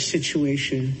any other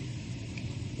situation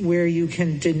where you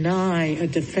can deny a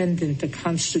defendant a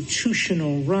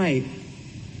constitutional right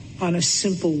on a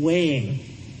simple weighing.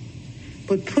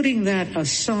 But putting that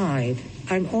aside,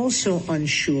 I'm also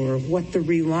unsure what the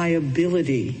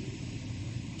reliability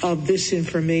of this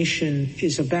information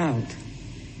is about.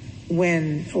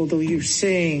 When, although you're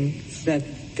saying that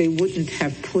they wouldn't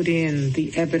have put in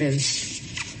the evidence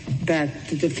that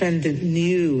the defendant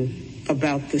knew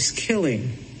about this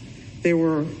killing, there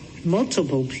were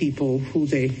multiple people who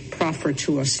they proffer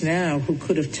to us now who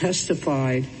could have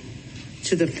testified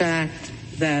to the fact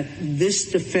that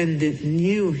this defendant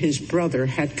knew his brother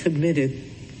had committed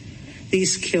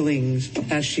these killings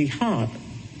as jihad,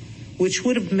 which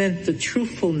would have meant the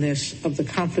truthfulness of the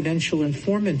confidential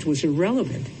informant was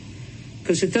irrelevant,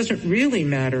 because it doesn't really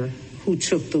matter who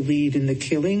took the lead in the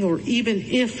killing, or even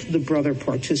if the brother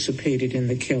participated in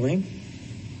the killing.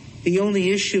 The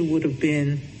only issue would have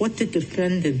been, what did the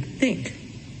defendant think?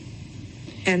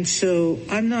 And so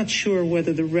I'm not sure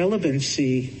whether the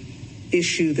relevancy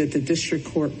issue that the district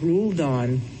court ruled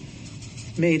on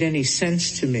made any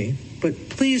sense to me. But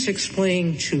please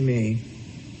explain to me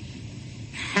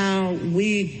how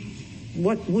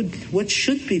what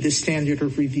should be the standard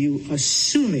of review,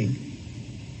 assuming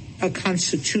a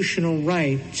constitutional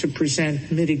right to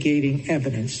present mitigating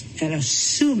evidence, and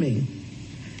assuming,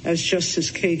 as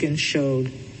Justice Kagan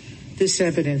showed, this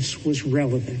evidence was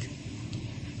relevant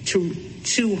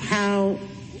to how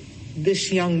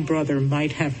this young brother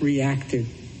might have reacted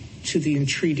to the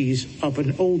entreaties of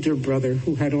an older brother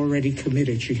who had already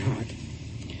committed jihad.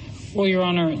 Well, Your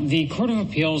Honor, the Court of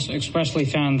Appeals expressly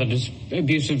found that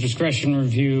abuse of discretion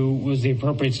review was the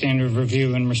appropriate standard of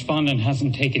review, and respondent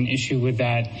hasn't taken issue with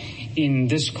that in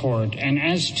this court. And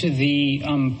as to the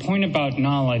point about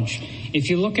knowledge, if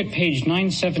you look at page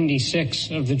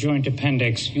 976 of the joint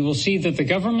appendix, you will see that the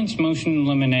government's motion in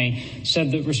limine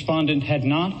said that respondent had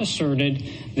not asserted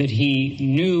that he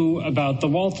knew about the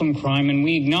Waltham crime, and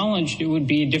we acknowledged it would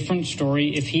be a different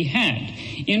story if he had.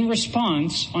 In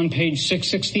response, on page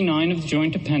 669 of the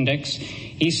joint appendix,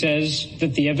 he says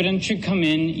that the evidence should come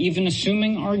in even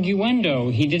assuming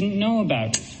arguendo he didn't know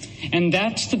about it. And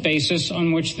that's the basis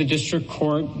on which the district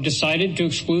court decided to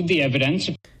exclude the evidence.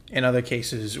 In other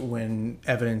cases, when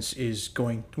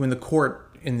the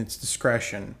court in its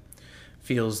discretion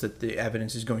feels that the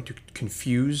evidence is going to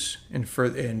confuse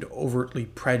and overtly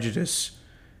prejudice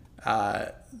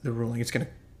the ruling, it's going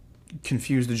to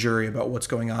confuse the jury about what's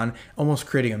going on, almost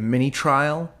creating a mini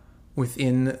trial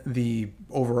within the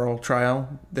overall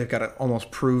trial. They've got to almost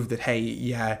prove that, hey,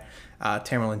 yeah,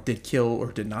 Tamerlan did kill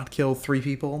or did not kill 3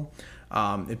 people.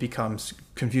 It becomes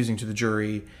confusing to the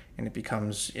jury, and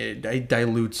it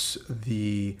dilutes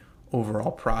the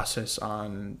overall process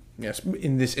on, yes,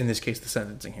 in this case, the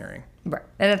sentencing hearing. Right.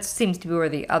 And that seems to be where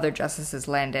the other justices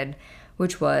landed,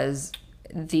 which was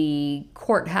the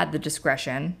court had the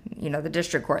discretion, the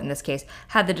district court in this case,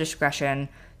 had the discretion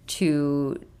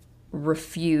to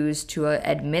refuse to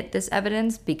admit this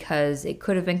evidence because it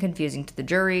could have been confusing to the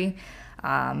jury,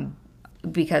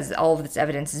 because all of this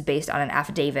evidence is based on an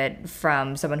affidavit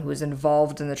from someone who was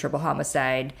involved in the triple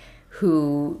homicide,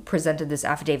 who presented this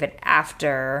affidavit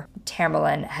after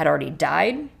Tamerlan had already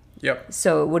died. Yep.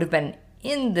 So it would have been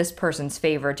in this person's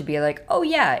favor to be like, oh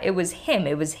yeah, it was him.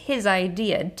 It was his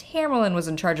idea. Tamerlan was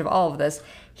in charge of all of this.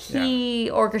 He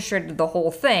orchestrated the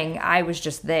whole thing. I was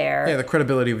just there. Yeah, the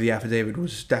credibility of the affidavit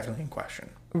was definitely in question.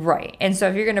 Right. And so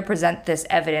if you're going to present this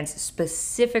evidence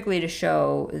specifically to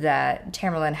show that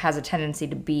Tamerlan has a tendency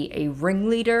to be a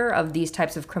ringleader of these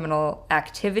types of criminal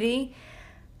activity,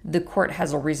 the court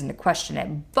has a reason to question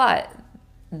it. But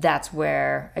that's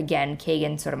where, again,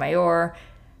 Kagan, Sotomayor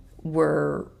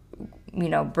were,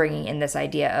 bringing in this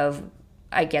idea of,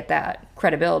 I get that,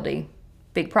 credibility,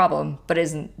 big problem, but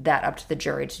isn't that up to the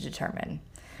jury to determine?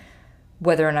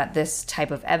 Whether or not this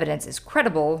type of evidence is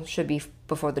credible should be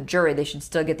before the jury. They should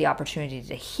still get the opportunity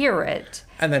to hear it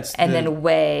and then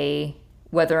weigh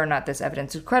whether or not this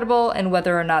evidence is credible and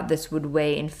whether or not this would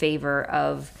weigh in favor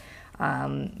of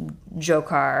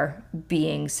Dzhokhar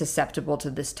being susceptible to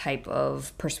this type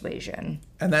of persuasion.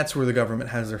 And that's where the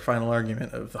government has their final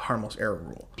argument of the harmless error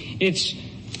rule. It's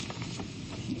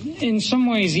in some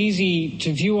ways easy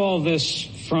to view all this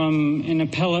from an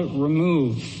appellate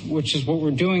remove, which is what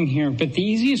we're doing here. But the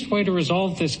easiest way to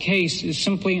resolve this case is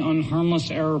simply on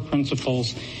harmless error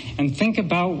principles and think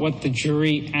about what the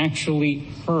jury actually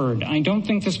heard. I don't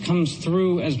think this comes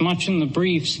through as much in the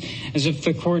briefs as if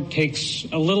the court takes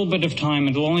a little bit of time.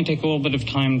 It'll only take a little bit of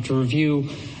time to review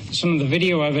some of the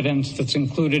video evidence that's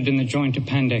included in the joint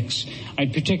appendix.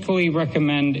 I'd particularly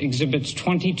recommend exhibits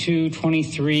 22,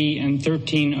 23, and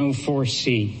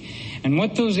 1304C. And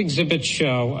what those exhibits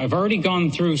show, I've already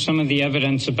gone through some of the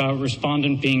evidence about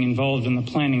respondent being involved in the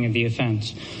planning of the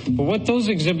offense. But what those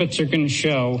exhibits are going to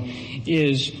show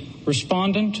is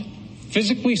respondent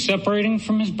physically separating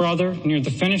from his brother near the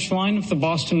finish line of the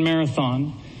Boston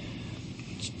Marathon,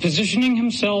 positioning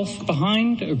himself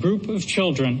behind a group of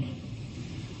children,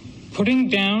 putting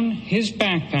down his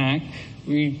backpack.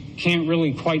 We can't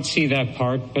really quite see that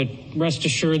part, but rest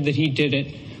assured that he did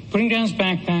it. Putting down his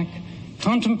backpack,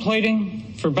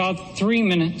 contemplating for about 3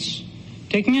 minutes,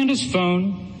 taking out his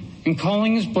phone and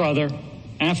calling his brother,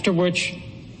 after which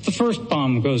the first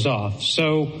bomb goes off.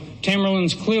 So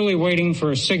Tamerlan's clearly waiting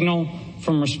for a signal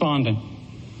from respondent.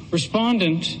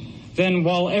 Respondent then,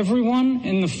 while everyone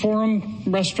in the Forum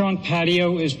restaurant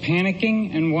patio is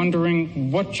panicking and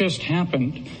wondering what just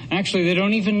happened, actually they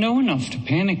don't even know enough to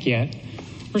panic yet,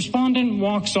 respondent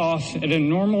walks off at a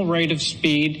normal rate of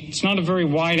speed. It's not a very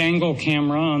wide-angle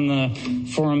camera on the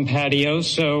Forum patio,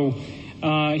 so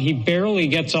he barely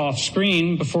gets off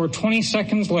screen before 20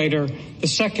 seconds later, the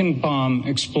second bomb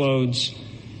explodes,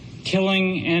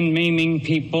 killing and maiming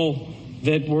people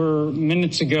that were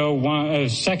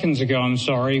seconds ago,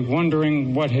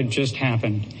 wondering what had just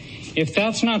happened. If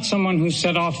that's not someone who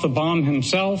set off the bomb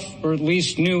himself, or at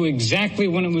least knew exactly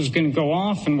when it was going to go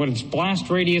off and what its blast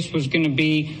radius was going to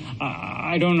be,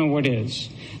 I don't know what is.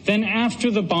 Then after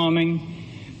the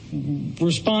bombing,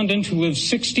 respondent who lives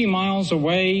 60 miles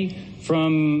away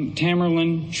from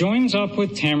Tamerlan joins up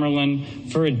with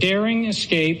Tamerlan for a daring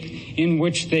escape in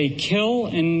which they kill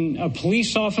a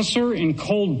police officer in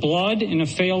cold blood in a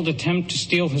failed attempt to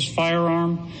steal his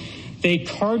firearm. They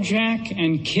carjack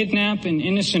and kidnap an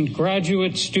innocent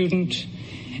graduate student,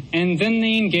 and then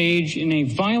they engage in a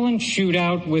violent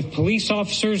shootout with police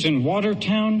officers in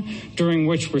Watertown, during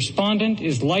which respondent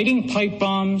is lighting pipe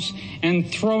bombs and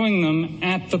throwing them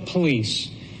at the police.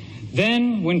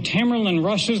 Then, when Tamerlan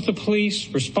rushes the police,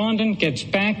 respondent gets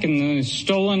back in the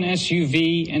stolen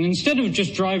SUV, and instead of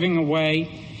just driving away,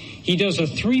 he does a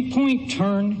 3-point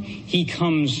turn. He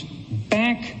comes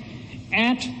back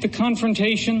at the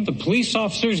confrontation. The police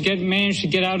officers manage to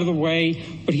get out of the way,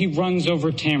 but he runs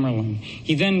over Tamerlan.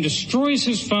 He then destroys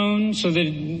his phone so that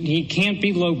he can't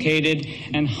be located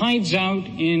and hides out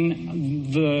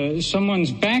in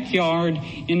someone's backyard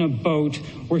in a boat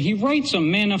where he writes a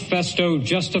manifesto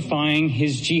justifying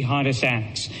his jihadist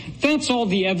acts. That's all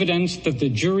the evidence that the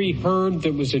jury heard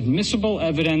that was admissible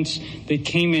evidence that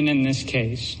came in this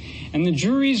case. And the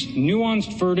jury's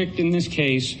nuanced verdict in this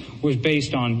case was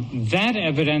based on that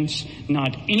evidence,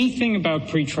 not anything about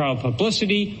pretrial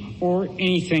publicity or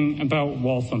anything about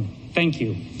Waltham. Thank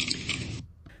you.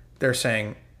 They're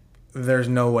saying there's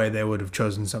no way they would have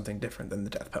chosen something different than the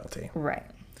death penalty. Right.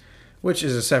 Which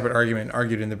is a separate argument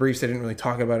argued in the briefs. They didn't really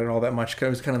talk about it all that much because it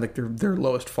was kind of like their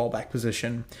lowest fallback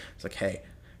position. It's like, hey,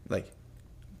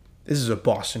 this is a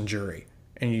Boston jury,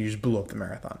 and you just blew up the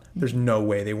marathon. There's no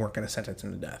way they weren't going to sentence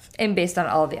him to death. And based on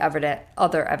all the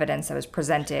other evidence that was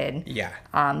presented,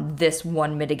 this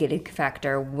one mitigating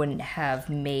factor wouldn't have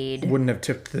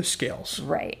tipped the scales.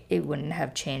 Right. It wouldn't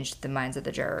have changed the minds of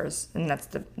the jurors. And that's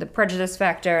the prejudice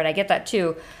factor, and I get that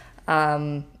too.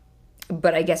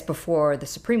 But I guess before the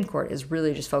Supreme Court is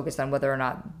really just focused on whether or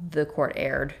not the court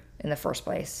erred in the first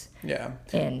place. Yeah.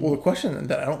 Well, the question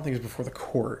that I don't think is before the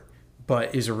court,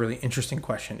 but is a really interesting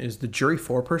question, is the jury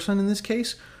foreperson in this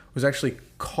case was actually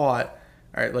caught,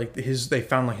 all right, like they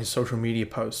found like his social media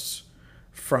posts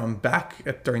from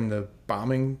during the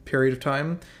bombing period of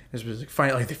time. It was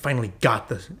like they finally got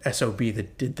the SOB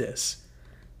that did this,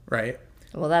 right?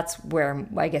 Well, that's where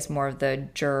I guess more of the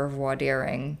juror voir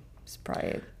diring is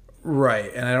probably...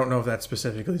 Right, and I don't know if that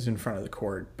specifically is in front of the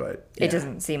court, but... Yeah. It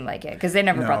doesn't seem like it, because they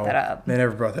never brought that up. They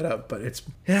never brought that up, but it's...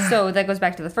 Yeah. So that goes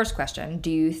back to the first question. Do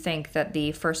you think that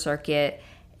the First Circuit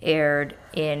erred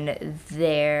in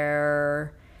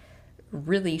their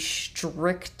really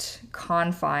strict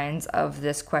confines of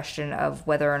this question of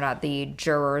whether or not the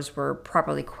jurors were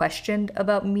properly questioned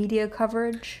about media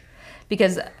coverage?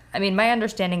 Because, I mean, my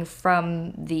understanding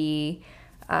from the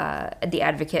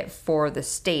advocate for the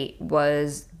state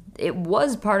was... It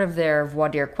was part of their voir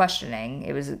dire questioning.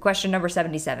 It was question number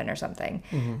 77 or something.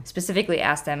 Mm-hmm. Specifically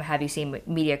asked them, have you seen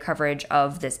media coverage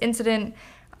of this incident?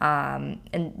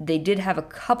 And they did have a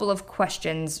couple of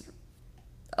questions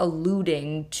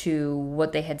alluding to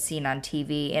what they had seen on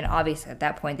TV. And obviously at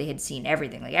that point they had seen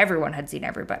everything. Like everyone had seen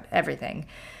everything.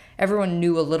 Everyone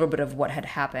knew a little bit of what had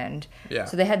happened. Yeah.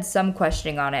 So they had some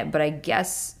questioning on it. But I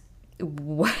guess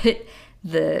what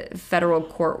the federal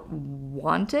court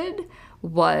wanted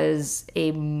was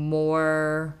a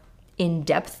more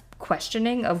in-depth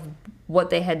questioning of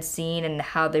what they had seen and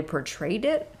how they portrayed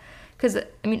it. Because,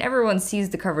 I mean, everyone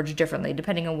sees the coverage differently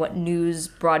depending on what news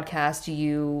broadcast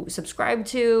you subscribe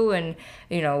to and,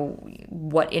 you know,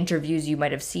 what interviews you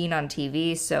might have seen on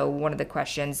TV. So one of the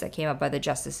questions that came up by the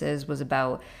justices was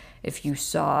about if you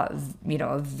saw, you know,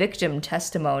 a victim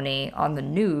testimony on the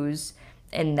news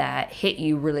and that hit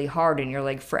you really hard and you're,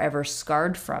 like, forever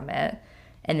scarred from it,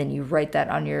 and then you write that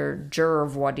on your juror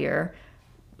voir dire,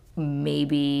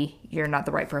 maybe you're not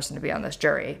the right person to be on this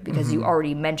jury because you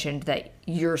already mentioned that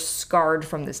you're scarred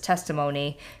from this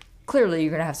testimony. Clearly, you're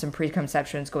going to have some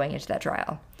preconceptions going into that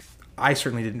trial. I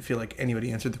certainly didn't feel like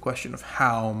anybody answered the question of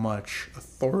how much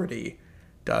authority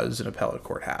does an appellate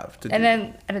court have to do. And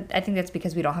then I think that's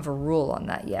because we don't have a rule on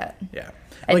that yet. Yeah.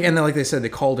 And then, like they said, they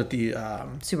called it the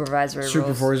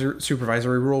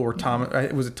supervisory rule where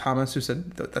Thomas, was it Thomas who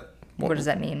said that what does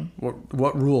that mean?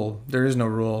 What rule? There is no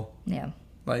rule. Yeah.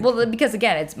 Well, because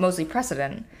again, it's mostly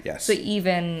precedent. Yes. So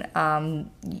even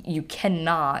you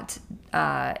cannot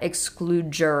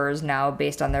exclude jurors now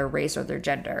based on their race or their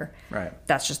gender. Right.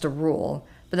 That's just a rule.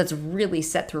 But that's really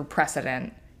set through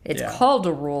precedent. It's called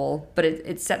a rule, but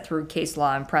it's set through case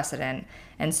law and precedent.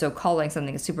 And so calling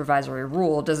something a supervisory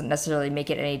rule doesn't necessarily make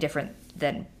it any different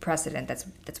than precedent.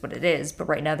 That's what it is. But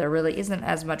right now there really isn't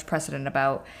as much precedent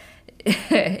about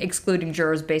excluding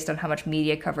jurors based on how much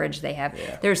media coverage they have.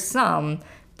 Yeah. There's some,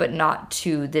 but not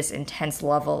to this intense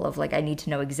level of like, I need to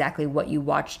know exactly what you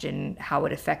watched and how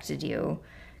it affected you,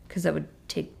 because that would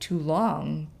take too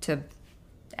long to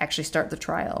actually start the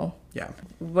trial. Yeah.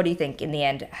 What do you think in the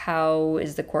end? How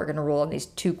is the court going to rule on these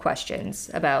two questions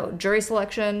about jury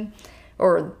selection,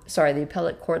 the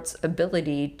appellate court's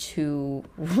ability to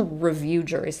review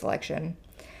jury selection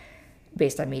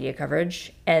based on media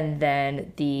coverage, and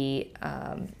then the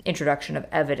introduction of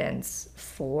evidence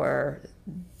for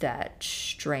that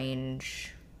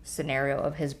strange scenario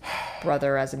of his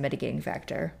brother as a mitigating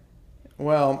factor?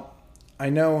 Well, I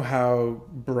know how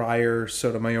Breyer,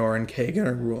 Sotomayor, and Kagan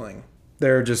are ruling.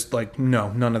 They're just like,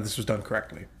 no, none of this was done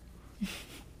correctly.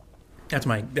 That's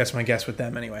my guess with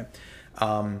them anyway.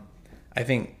 I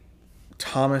think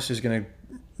Thomas is going to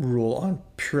rule on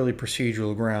purely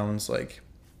procedural grounds, like,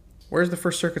 where's the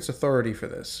First Circuit's authority for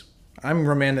this? I would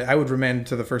remand it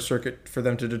to the First Circuit for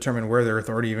them to determine where their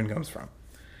authority even comes from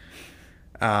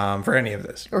for any of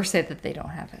this. Or say that they don't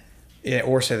have it. Yeah,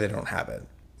 or say they don't have it.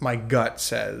 My gut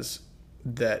says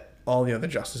that all the other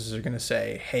justices are going to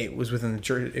say, hey, it was within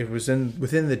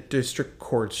the district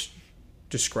court's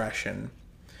discretion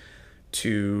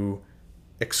to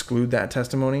exclude that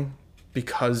testimony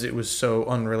because it was so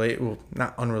unrelated. Well,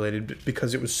 not unrelated, but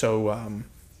because it was so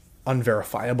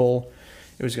unverifiable.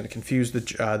 It was going to confuse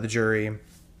the jury.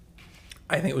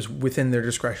 I think it was within their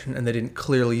discretion, and they didn't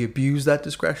clearly abuse that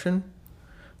discretion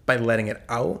by letting it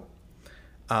out.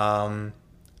 I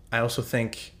also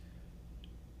think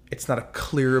it's not a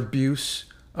clear abuse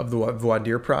of the voir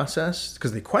dire process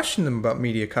because they questioned them about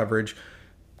media coverage.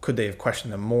 Could they have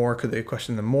questioned them more? Could they have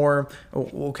questioned them more? Oh,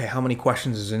 okay, how many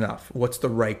questions is enough? What's the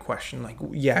right question? Like,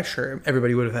 yeah, sure,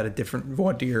 everybody would have had a different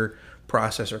voir dire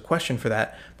process or question for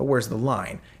that, but where's the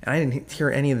line? And I didn't hear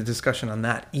any of the discussion on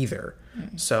that either.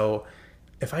 Mm-hmm. So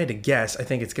if I had to guess, I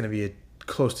think it's going to be a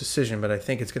close decision, but I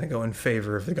think it's going to go in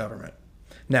favor of the government.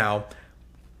 Now,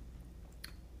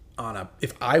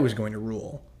 if I was going to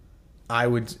rule,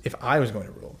 if I was going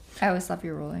to rule. I always love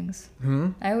your rulings.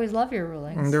 I always love your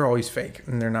rulings. And they're always fake,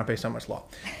 and they're not based on much law.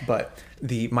 But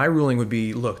my ruling would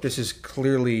be, look, this is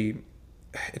clearly,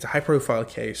 it's a high-profile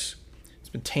case. It's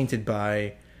been tainted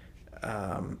by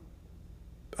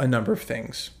a number of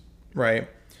things, right?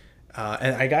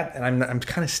 And I'm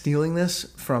kind of stealing this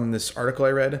from this article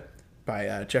I read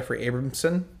by Jeffrey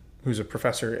Abramson, who's a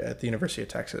professor at the University of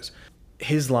Texas.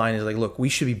 His line is like, look, we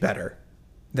should be better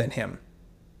than him.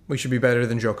 We should be better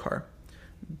than Dzhokhar.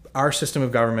 Our system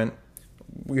of government,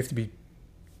 we have to be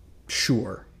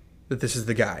sure that this is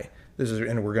the guy.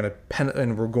 And we're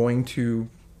going to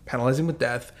penalize him with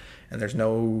death. And there's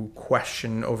no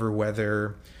question over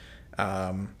whether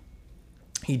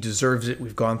he deserves it.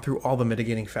 We've gone through all the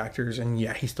mitigating factors, and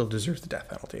yeah, he still deserves the death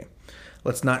penalty.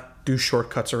 Let's not do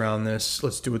shortcuts around this.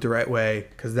 Let's do it the right way,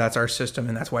 because that's our system,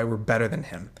 and that's why we're better than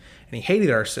him. And he hated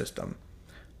our system,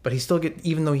 but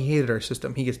even though he hated our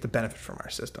system, he gets the benefit from our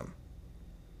system.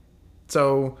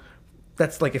 So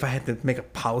that's like, if I had to make a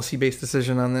policy-based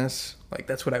decision on this, like,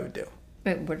 that's what I would do.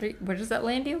 Wait, where does that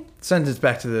land you? Send it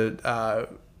back to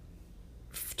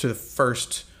the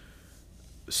First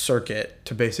Circuit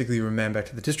to basically remand back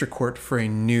to the district court for a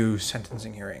new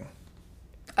sentencing hearing.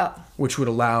 Oh. Which would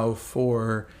allow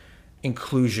for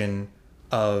inclusion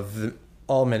of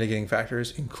all mitigating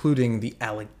factors, including the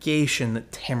allegation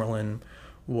that Tamerlan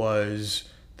was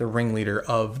the ringleader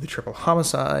of the triple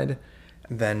homicide,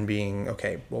 then being,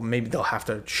 okay, well, maybe they'll have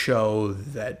to show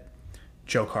that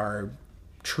Dzhokhar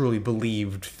truly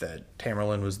believed that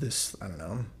Tamerlan was this, I don't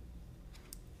know,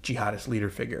 jihadist leader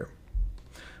figure.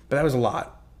 But that was a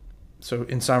lot. So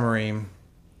in summary,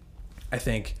 I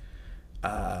think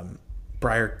Breyer,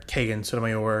 Kagan,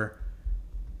 Sotomayor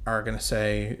are going to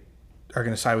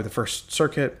side with the First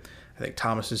Circuit. I think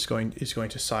Thomas is going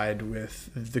to side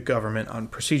with the government on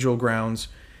procedural grounds,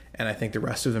 and I think the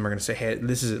rest of them are going to say, hey,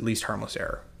 this is at least harmless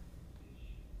error.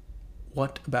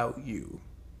 What about you?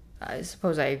 I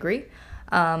suppose I agree.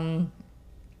 The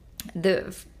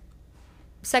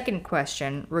second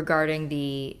question regarding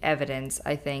the evidence,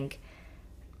 I think,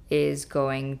 is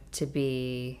going to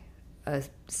be a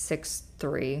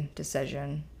 6-3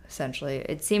 decision, essentially.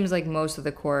 It seems like most of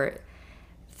the court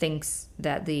thinks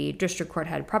that the district court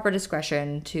had proper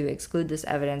discretion to exclude this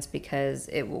evidence because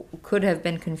it could have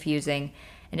been confusing,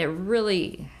 and it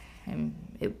really,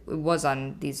 it was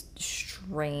on these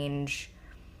strange,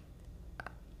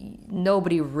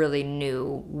 nobody really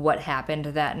knew what happened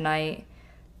that night.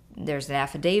 There's an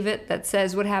affidavit that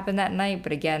says what happened that night,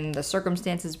 but again, the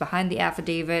circumstances behind the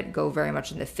affidavit go very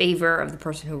much in the favor of the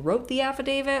person who wrote the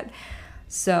affidavit.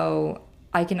 So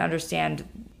I can understand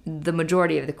the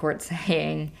majority of the court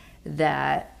saying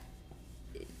that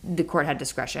the court had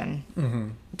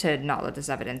discretion to not let this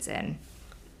evidence in.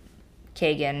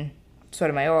 Kagan,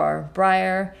 Sotomayor,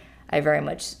 Breyer, I very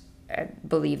much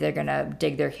believe they're going to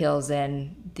dig their heels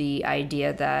in the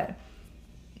idea that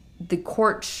the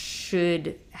court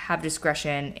should have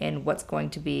discretion in what's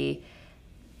going to be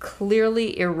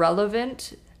clearly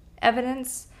irrelevant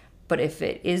evidence, but if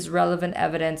it is relevant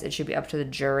evidence, it should be up to the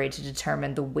jury to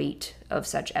determine the weight of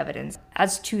such evidence.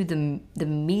 As to the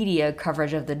media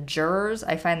coverage of the jurors,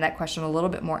 I find that question a little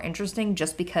bit more interesting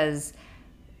just because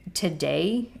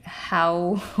today,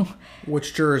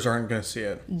 which jurors aren't going to see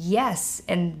it? Yes,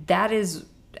 and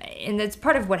it's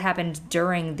part of what happened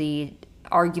during the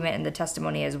argument and the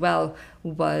testimony as well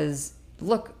was,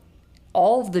 look,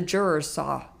 all of the jurors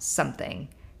saw something.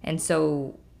 And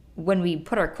so when we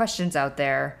put our questions out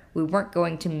there, we weren't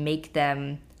going to make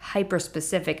them hyper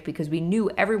specific because we knew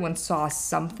everyone saw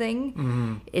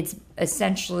something. It's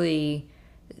essentially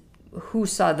who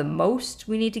saw the most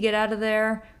we need to get out of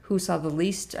there, who saw the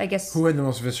least, I guess. Who had the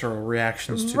most visceral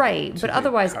reactions to right, to but the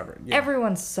otherwise, yeah.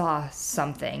 Everyone saw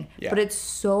something. Yeah. But it's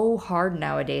so hard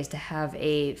nowadays to have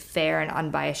a fair and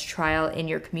unbiased trial in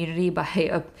your community by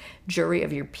a jury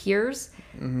of your peers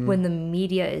when the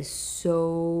media is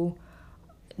so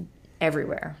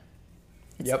everywhere.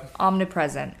 It's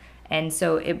omnipresent. And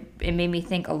so it made me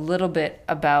think a little bit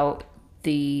about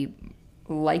the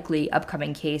likely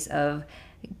upcoming case of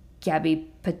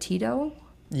Gabby Petito.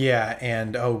 Yeah,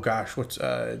 and oh gosh, what's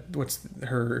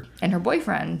her and her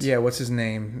boyfriend? Yeah, what's his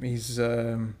name? He's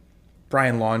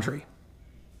Brian Laundrie.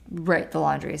 Right, the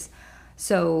Laundries.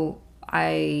 So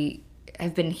I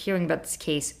have been hearing about this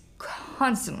case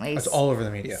constantly. It's all over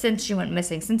the media since she went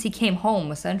missing. Since he came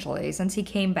home, essentially, since he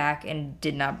came back and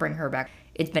did not bring her back,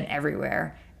 it's been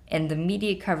everywhere, and the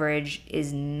media coverage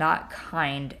is not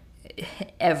kind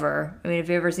ever. I mean, if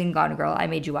you've ever seen Gone Girl, I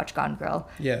made you watch Gone Girl.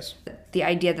 Yes. The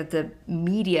idea that the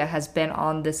media has been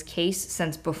on this case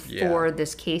since before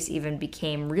this case even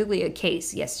became really a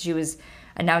case. Yes, she was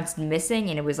announced missing,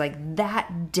 and it was like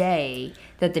that day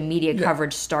that the media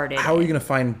coverage started. How are you going to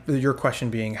find, your question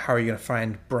being, how are you going to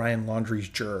find Brian Laundrie's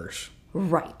jurors?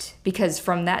 Right. Because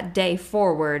from that day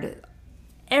forward,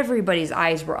 everybody's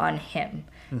eyes were on him.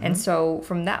 Mm-hmm. And so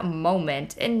from that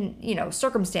moment, and, you know,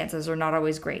 circumstances are not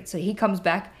always great. So he comes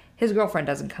back, his girlfriend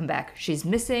doesn't come back. She's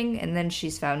missing, and then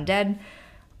she's found dead.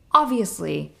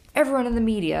 Obviously, everyone in the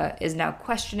media is now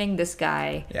questioning this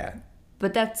guy. Yeah.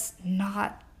 But that's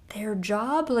not their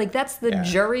job. Like, that's the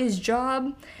jury's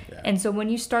job. Yeah. And so when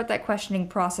you start that questioning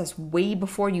process way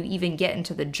before you even get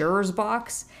into the juror's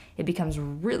box, it becomes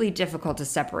really difficult to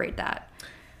separate that.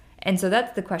 And so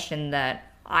that's the question that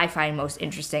I find most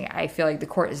interesting. I feel like the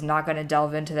court is not going to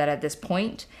delve into that at this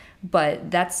point,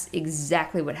 but that's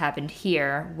exactly what happened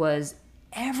here. Was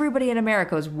everybody in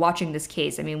America was watching this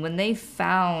case. I mean, when they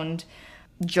found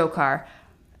Dzhokhar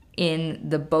in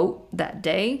the boat that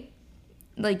day,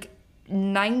 like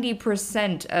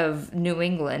 90% of New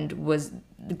England was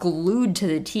glued to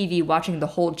the TV watching the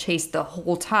whole chase the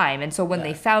whole time. And so when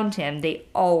they found him, they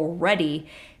already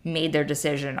made their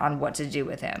decision on what to do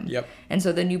with him. Yep. And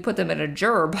so then you put them in a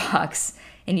juror box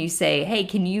and you say, hey,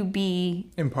 can you be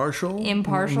impartial?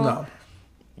 No.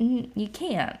 You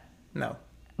can't. No.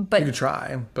 But you could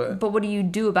try, but what do you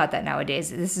do about that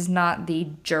nowadays? This is not the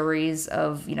juries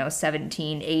of,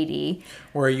 1780.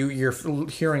 Where you're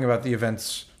hearing about the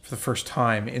events for the first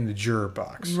time in the juror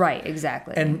box. Right,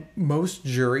 exactly. And most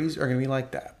juries are going to be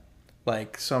like that.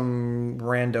 Like some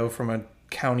rando from a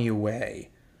county away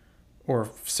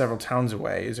or several towns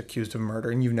away is accused of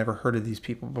murder, and you've never heard of these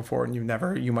people before, and you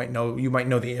might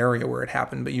know the area where it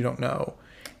happened, but you don't know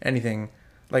anything.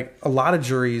 Like a lot of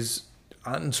juries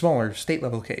on smaller state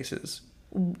level cases.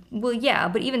 Well, yeah,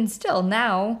 but even still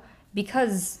now,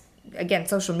 because again,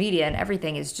 social media and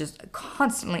everything is just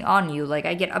constantly on you. Like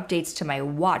I get updates to my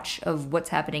watch of what's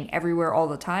happening everywhere all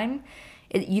the time.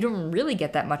 You don't really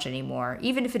get that much anymore.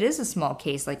 Even if it is a small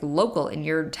case, like local in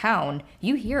your town,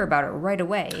 you hear about it right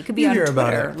away. It could be on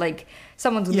Twitter, like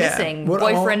someone's missing,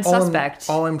 boyfriend suspect.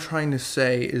 All I'm trying to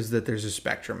say is that there's a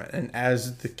spectrum, and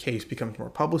as the case becomes more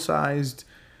publicized,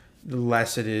 the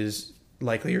less it is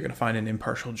likely you're going to find an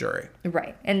impartial jury.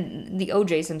 Right, and the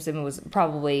O.J. Simpson was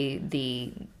probably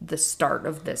the start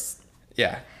of this.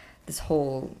 Yeah, this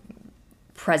whole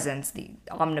presence, the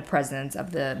omnipresence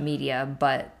of the media,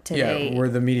 but today... where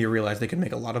the media realized they could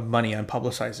make a lot of money on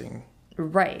publicizing.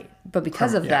 Right, but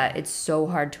because of that, it's so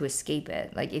hard to escape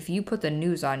it. Like, if you put the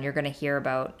news on, you're going to hear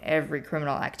about every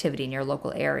criminal activity in your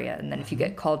local area, and then if you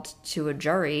get called to a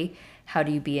jury, how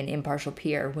do you be an impartial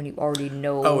peer when you already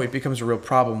know... Oh, it becomes a real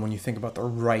problem when you think about the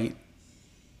right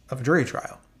of a jury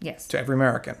trial. Yes. To every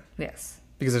American. Yes.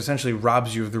 Because it essentially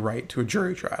robs you of the right to a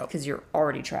jury trial. Because you're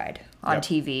already tried on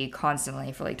TV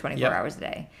constantly for like 24 hours a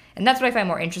day. And that's what I find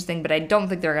more interesting, but I don't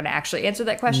think they're going to actually answer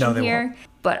that question here. Won't.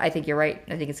 But I think you're right.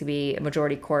 I think it's going to be a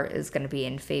majority court is going to be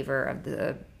in favor of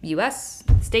the U.S.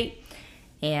 state.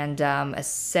 And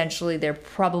essentially they're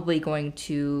probably going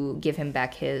to give him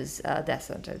back his death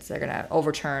sentence. They're going to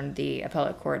overturn the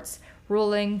appellate court's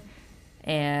ruling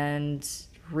and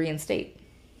reinstate.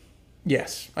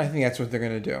 Yes, I think that's what they're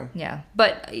going to do. Yeah,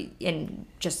 but and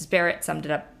Justice Barrett summed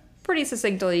it up pretty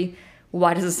succinctly.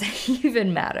 Why does this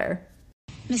even matter?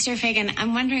 Mr. Fagan,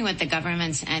 I'm wondering what the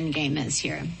government's end game is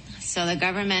here. So the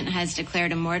government has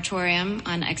declared a moratorium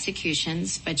on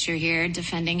executions, but you're here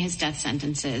defending his death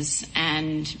sentences.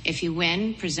 And if you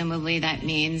win, presumably that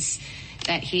means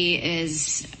that he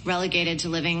is relegated to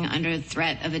living under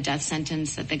threat of a death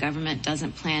sentence that the government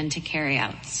doesn't plan to carry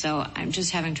out. So I'm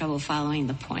just having trouble following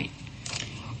the point.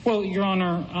 Well, Your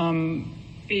Honor,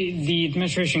 the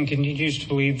administration continues to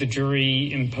believe the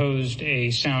jury imposed a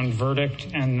sound verdict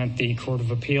and that the Court of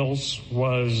Appeals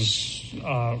was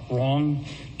wrong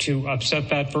to upset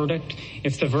that verdict.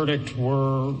 If the verdict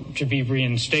were to be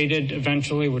reinstated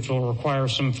eventually, which will require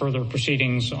some further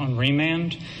proceedings on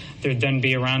remand, there'd then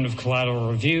be a round of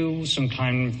collateral review, some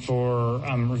time for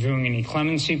reviewing any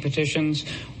clemency petitions.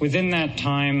 Within that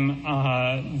time,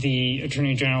 the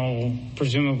Attorney General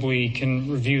presumably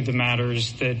can review the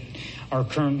matters that are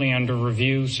currently under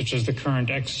review, such as the current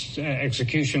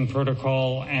execution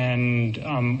protocol. And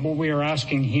what we are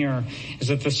asking here is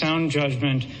that the sound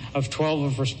judgment of 12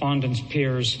 of respondents'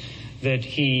 peers that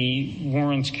he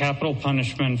warrants capital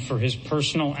punishment for his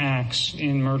personal acts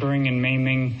in murdering and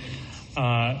maiming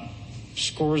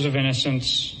scores of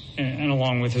innocents, and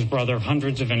along with his brother,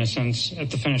 hundreds of innocents at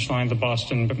the finish line of the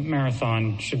Boston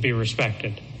Marathon should be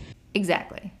respected.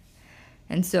 Exactly.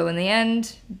 And so in the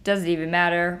end, does it even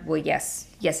matter? Well, yes.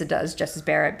 Yes, it does, Justice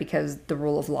Barrett, because the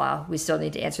rule of law, we still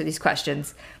need to answer these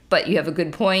questions. But you have a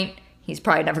good point. He's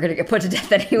probably never going to get put to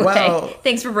death anyway. Well,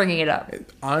 thanks for bringing it up.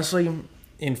 Honestly,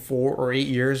 in 4 or 8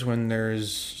 years, when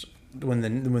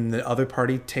the other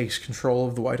party takes control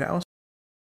of the White House.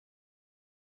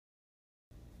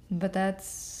 But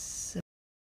that's...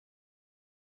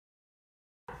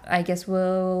 I guess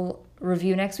we'll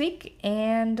review next week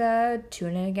and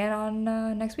tune in again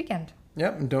on next weekend.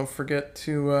 Yep, and don't forget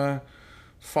to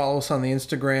follow us on the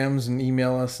Instagrams and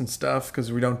email us and stuff,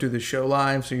 because we don't do the show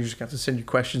live, so you just have to send your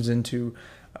questions into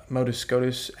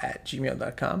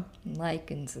moduscotus@gmail.com.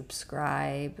 Like and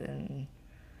subscribe and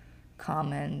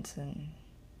comment and...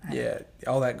 Yeah,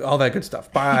 all that good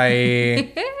stuff.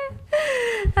 Bye.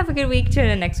 Have a good week. Tune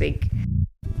in next week.